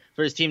better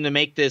for his team to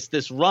make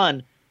this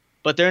run,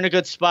 but they're in a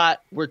good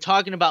spot. We're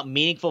talking about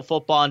meaningful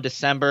football in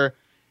December.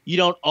 You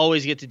don't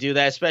always get to do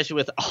that, especially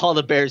with all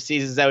the Bears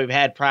seasons that we've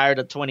had prior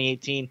to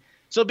 2018.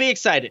 So be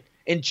excited.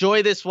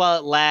 Enjoy this while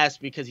it lasts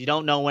because you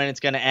don't know when it's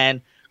going to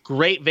end.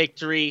 Great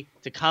victory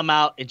to come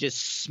out and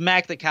just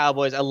smack the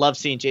Cowboys. I love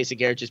seeing Jason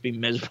Garrett just be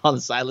miserable on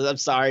the sidelines. I'm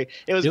sorry.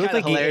 It was kind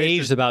of hilarious. He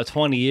aged about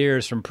 20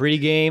 years from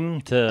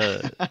pregame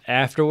to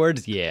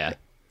afterwards. Yeah.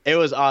 It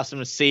was awesome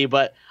to see,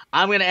 but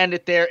I'm going to end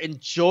it there.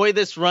 Enjoy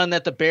this run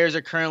that the Bears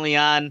are currently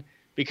on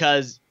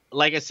because,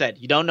 like I said,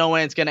 you don't know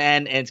when it's going to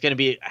end, and it's going to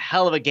be a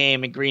hell of a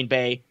game in Green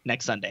Bay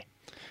next Sunday.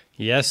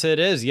 Yes, it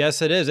is.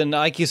 Yes, it is. And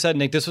like you said,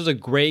 Nick, this was a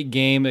great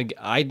game.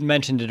 I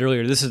mentioned it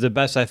earlier. This is the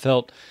best I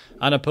felt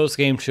on a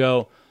post-game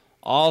show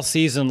all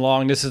season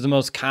long. This is the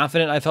most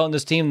confident I felt in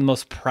this team, the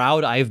most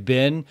proud I've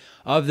been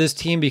of this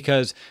team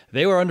because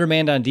they were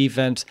undermanned on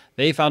defense.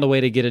 They found a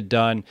way to get it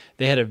done.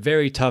 They had a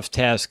very tough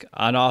task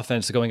on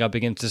offense going up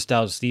against this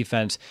Dallas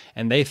defense,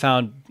 and they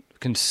found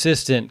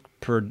consistent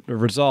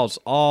results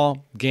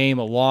all game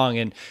long.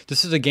 And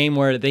this is a game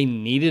where they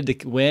needed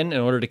to win in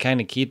order to kind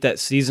of keep that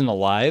season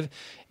alive.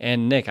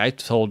 And Nick,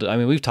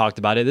 we've talked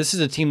about it. This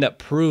is a team that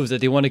proves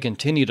that they want to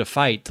continue to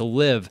fight, to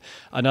live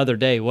another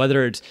day,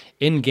 whether it's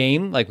in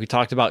game, like we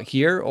talked about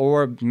here,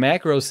 or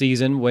macro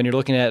season when you're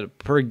looking at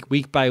per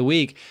week by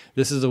week.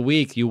 This is a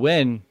week you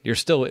win, you're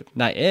still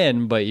not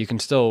in, but you can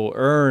still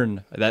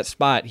earn that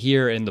spot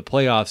here in the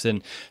playoffs.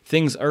 And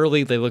things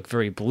early, they look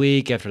very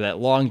bleak after that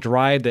long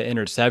drive, the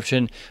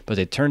interception, but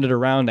they turned it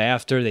around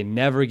after. They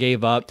never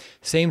gave up.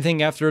 Same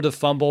thing after the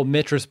fumble.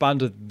 Mitch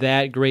responded with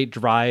that great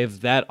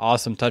drive, that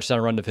awesome touchdown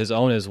run of his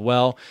own as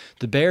well.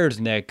 The Bears,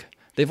 Nick,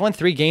 they've won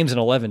 3 games in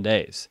 11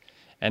 days.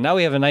 And now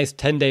we have a nice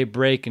 10-day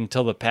break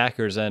until the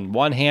Packers. And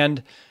one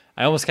hand,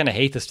 I almost kind of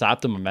hate to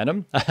stop the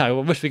momentum. I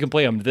wish we could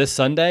play them this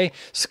Sunday.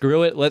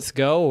 Screw it. Let's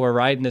go. We're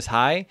riding this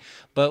high.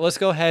 But let's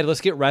go ahead.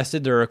 Let's get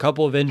rested. There are a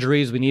couple of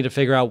injuries. We need to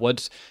figure out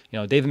what's,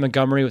 David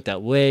Montgomery with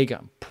that leg.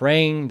 I'm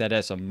praying that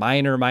it's a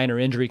minor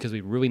injury because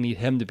we really need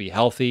him to be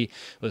healthy.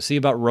 We'll see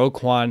about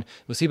Roquan.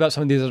 We'll see about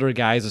some of these other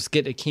guys. Let's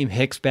get Akeem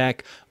Hicks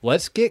back.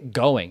 Let's get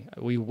going.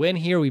 We win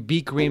here. We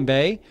beat Green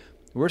Bay.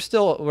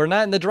 We're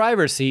not in the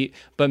driver's seat,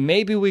 but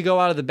maybe we go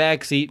out of the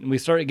back seat and we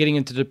start getting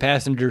into the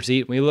passenger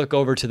seat and we look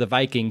over to the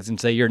Vikings and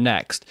say, you're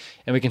next.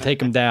 And we can take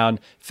them down,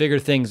 figure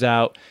things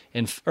out,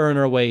 and earn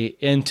our way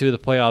into the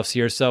playoffs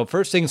here. So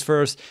first things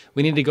first,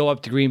 we need to go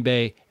up to Green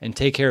Bay and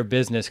take care of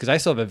business because I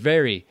still have a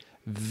very,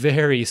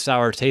 very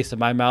sour taste in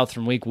my mouth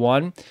from week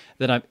 1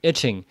 that I'm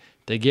itching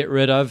to get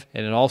rid of,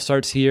 and it all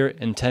starts here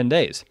in 10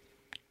 days.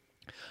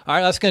 All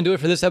right, that's going to do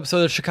it for this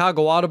episode of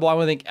Chicago Audible. I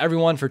want to thank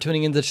everyone for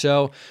tuning into the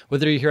show,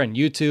 whether you're here on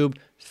YouTube,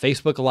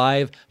 Facebook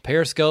Live,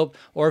 Periscope,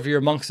 or if you're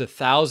amongst the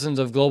thousands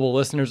of global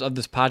listeners of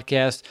this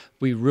podcast,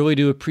 we really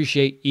do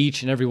appreciate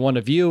each and every one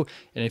of you.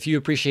 And if you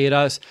appreciate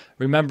us,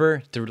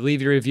 remember to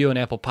leave your review on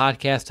Apple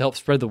Podcasts to help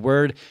spread the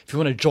word. If you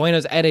want to join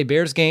us at a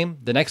Bears game,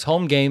 the next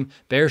home game,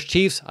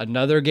 Bears-Chiefs,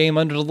 another game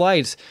under the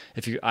lights.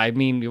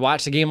 You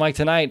watch a game like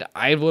tonight,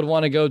 I would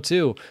want to go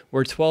too.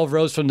 We're 12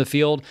 rows from the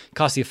field,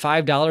 costs you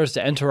 $5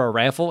 to enter our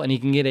raffle, and you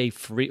can get a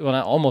free, well,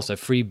 not almost a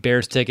free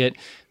Bears ticket.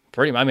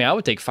 I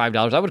would take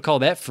 $5. I would call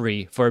that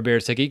free for a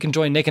Bears ticket. You can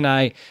join Nick and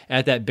I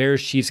at that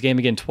Bears-Chiefs game.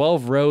 Again,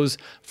 12 rows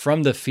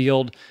from the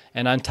field.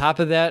 And on top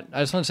of that,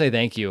 I just want to say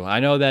thank you. I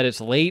know that it's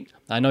late.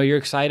 I know you're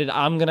excited.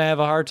 I'm going to have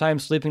a hard time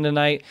sleeping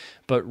tonight.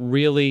 But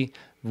really,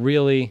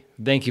 really,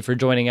 thank you for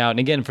joining out. And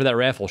again, for that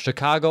raffle,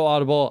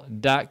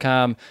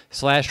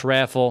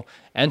 chicagoaudible.com/raffle.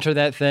 Enter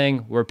that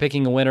thing. We're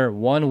picking a winner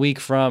 1 week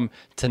from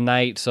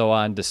tonight. So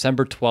on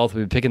December 12th,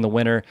 we'll be picking the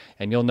winner,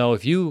 and you'll know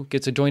if you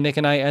get to join Nick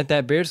and I at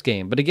that Bears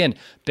game. But again,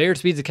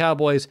 Bears beats the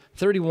Cowboys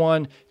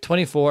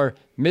 31-24.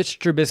 Mitch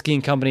Trubisky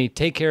and company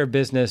take care of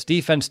business.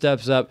 Defense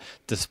steps up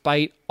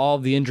despite all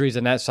the injuries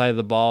on that side of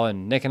the ball.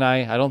 And Nick and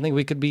I don't think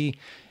we could be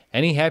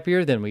any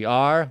happier than we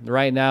are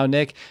right now.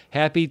 Nick,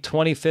 happy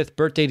 25th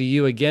birthday to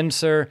you again,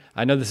 sir.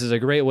 I know this is a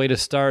great way to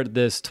start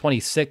this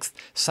 26th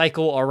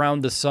cycle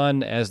around the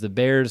sun as the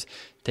Bears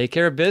take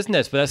care of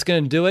business. But that's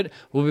going to do it.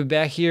 We'll be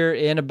back here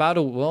in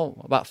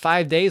about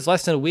 5 days,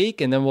 less than a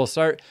week, and then we'll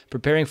start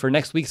preparing for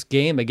next week's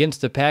game against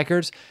the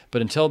Packers.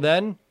 But until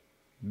then,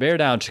 bear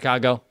down,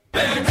 Chicago.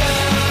 Bear down.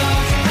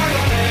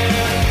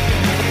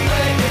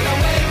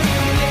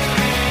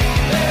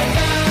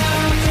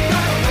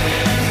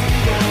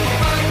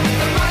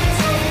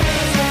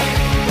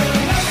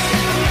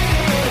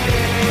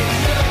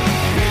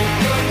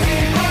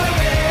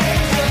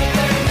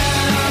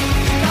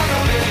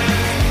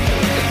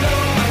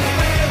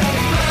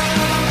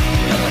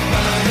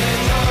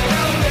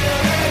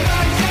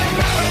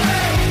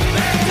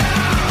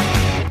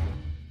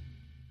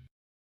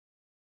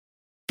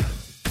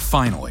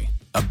 Finally,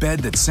 a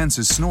bed that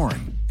senses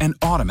snoring and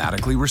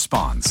automatically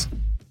responds.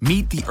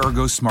 Meet the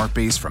Ergo Smart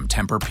Base from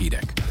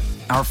Tempur-Pedic,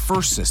 our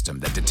first system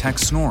that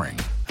detects snoring,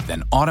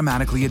 then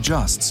automatically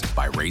adjusts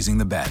by raising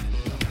the bed.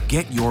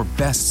 Get your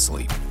best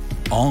sleep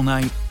all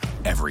night,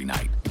 every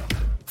night.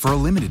 For a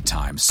limited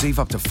time, save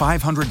up to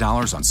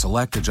 $500 on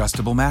select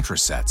adjustable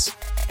mattress sets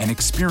and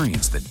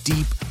experience the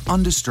deep,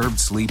 undisturbed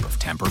sleep of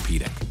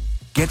Tempur-Pedic.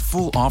 Get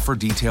full offer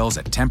details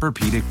at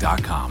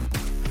Tempur-Pedic.com.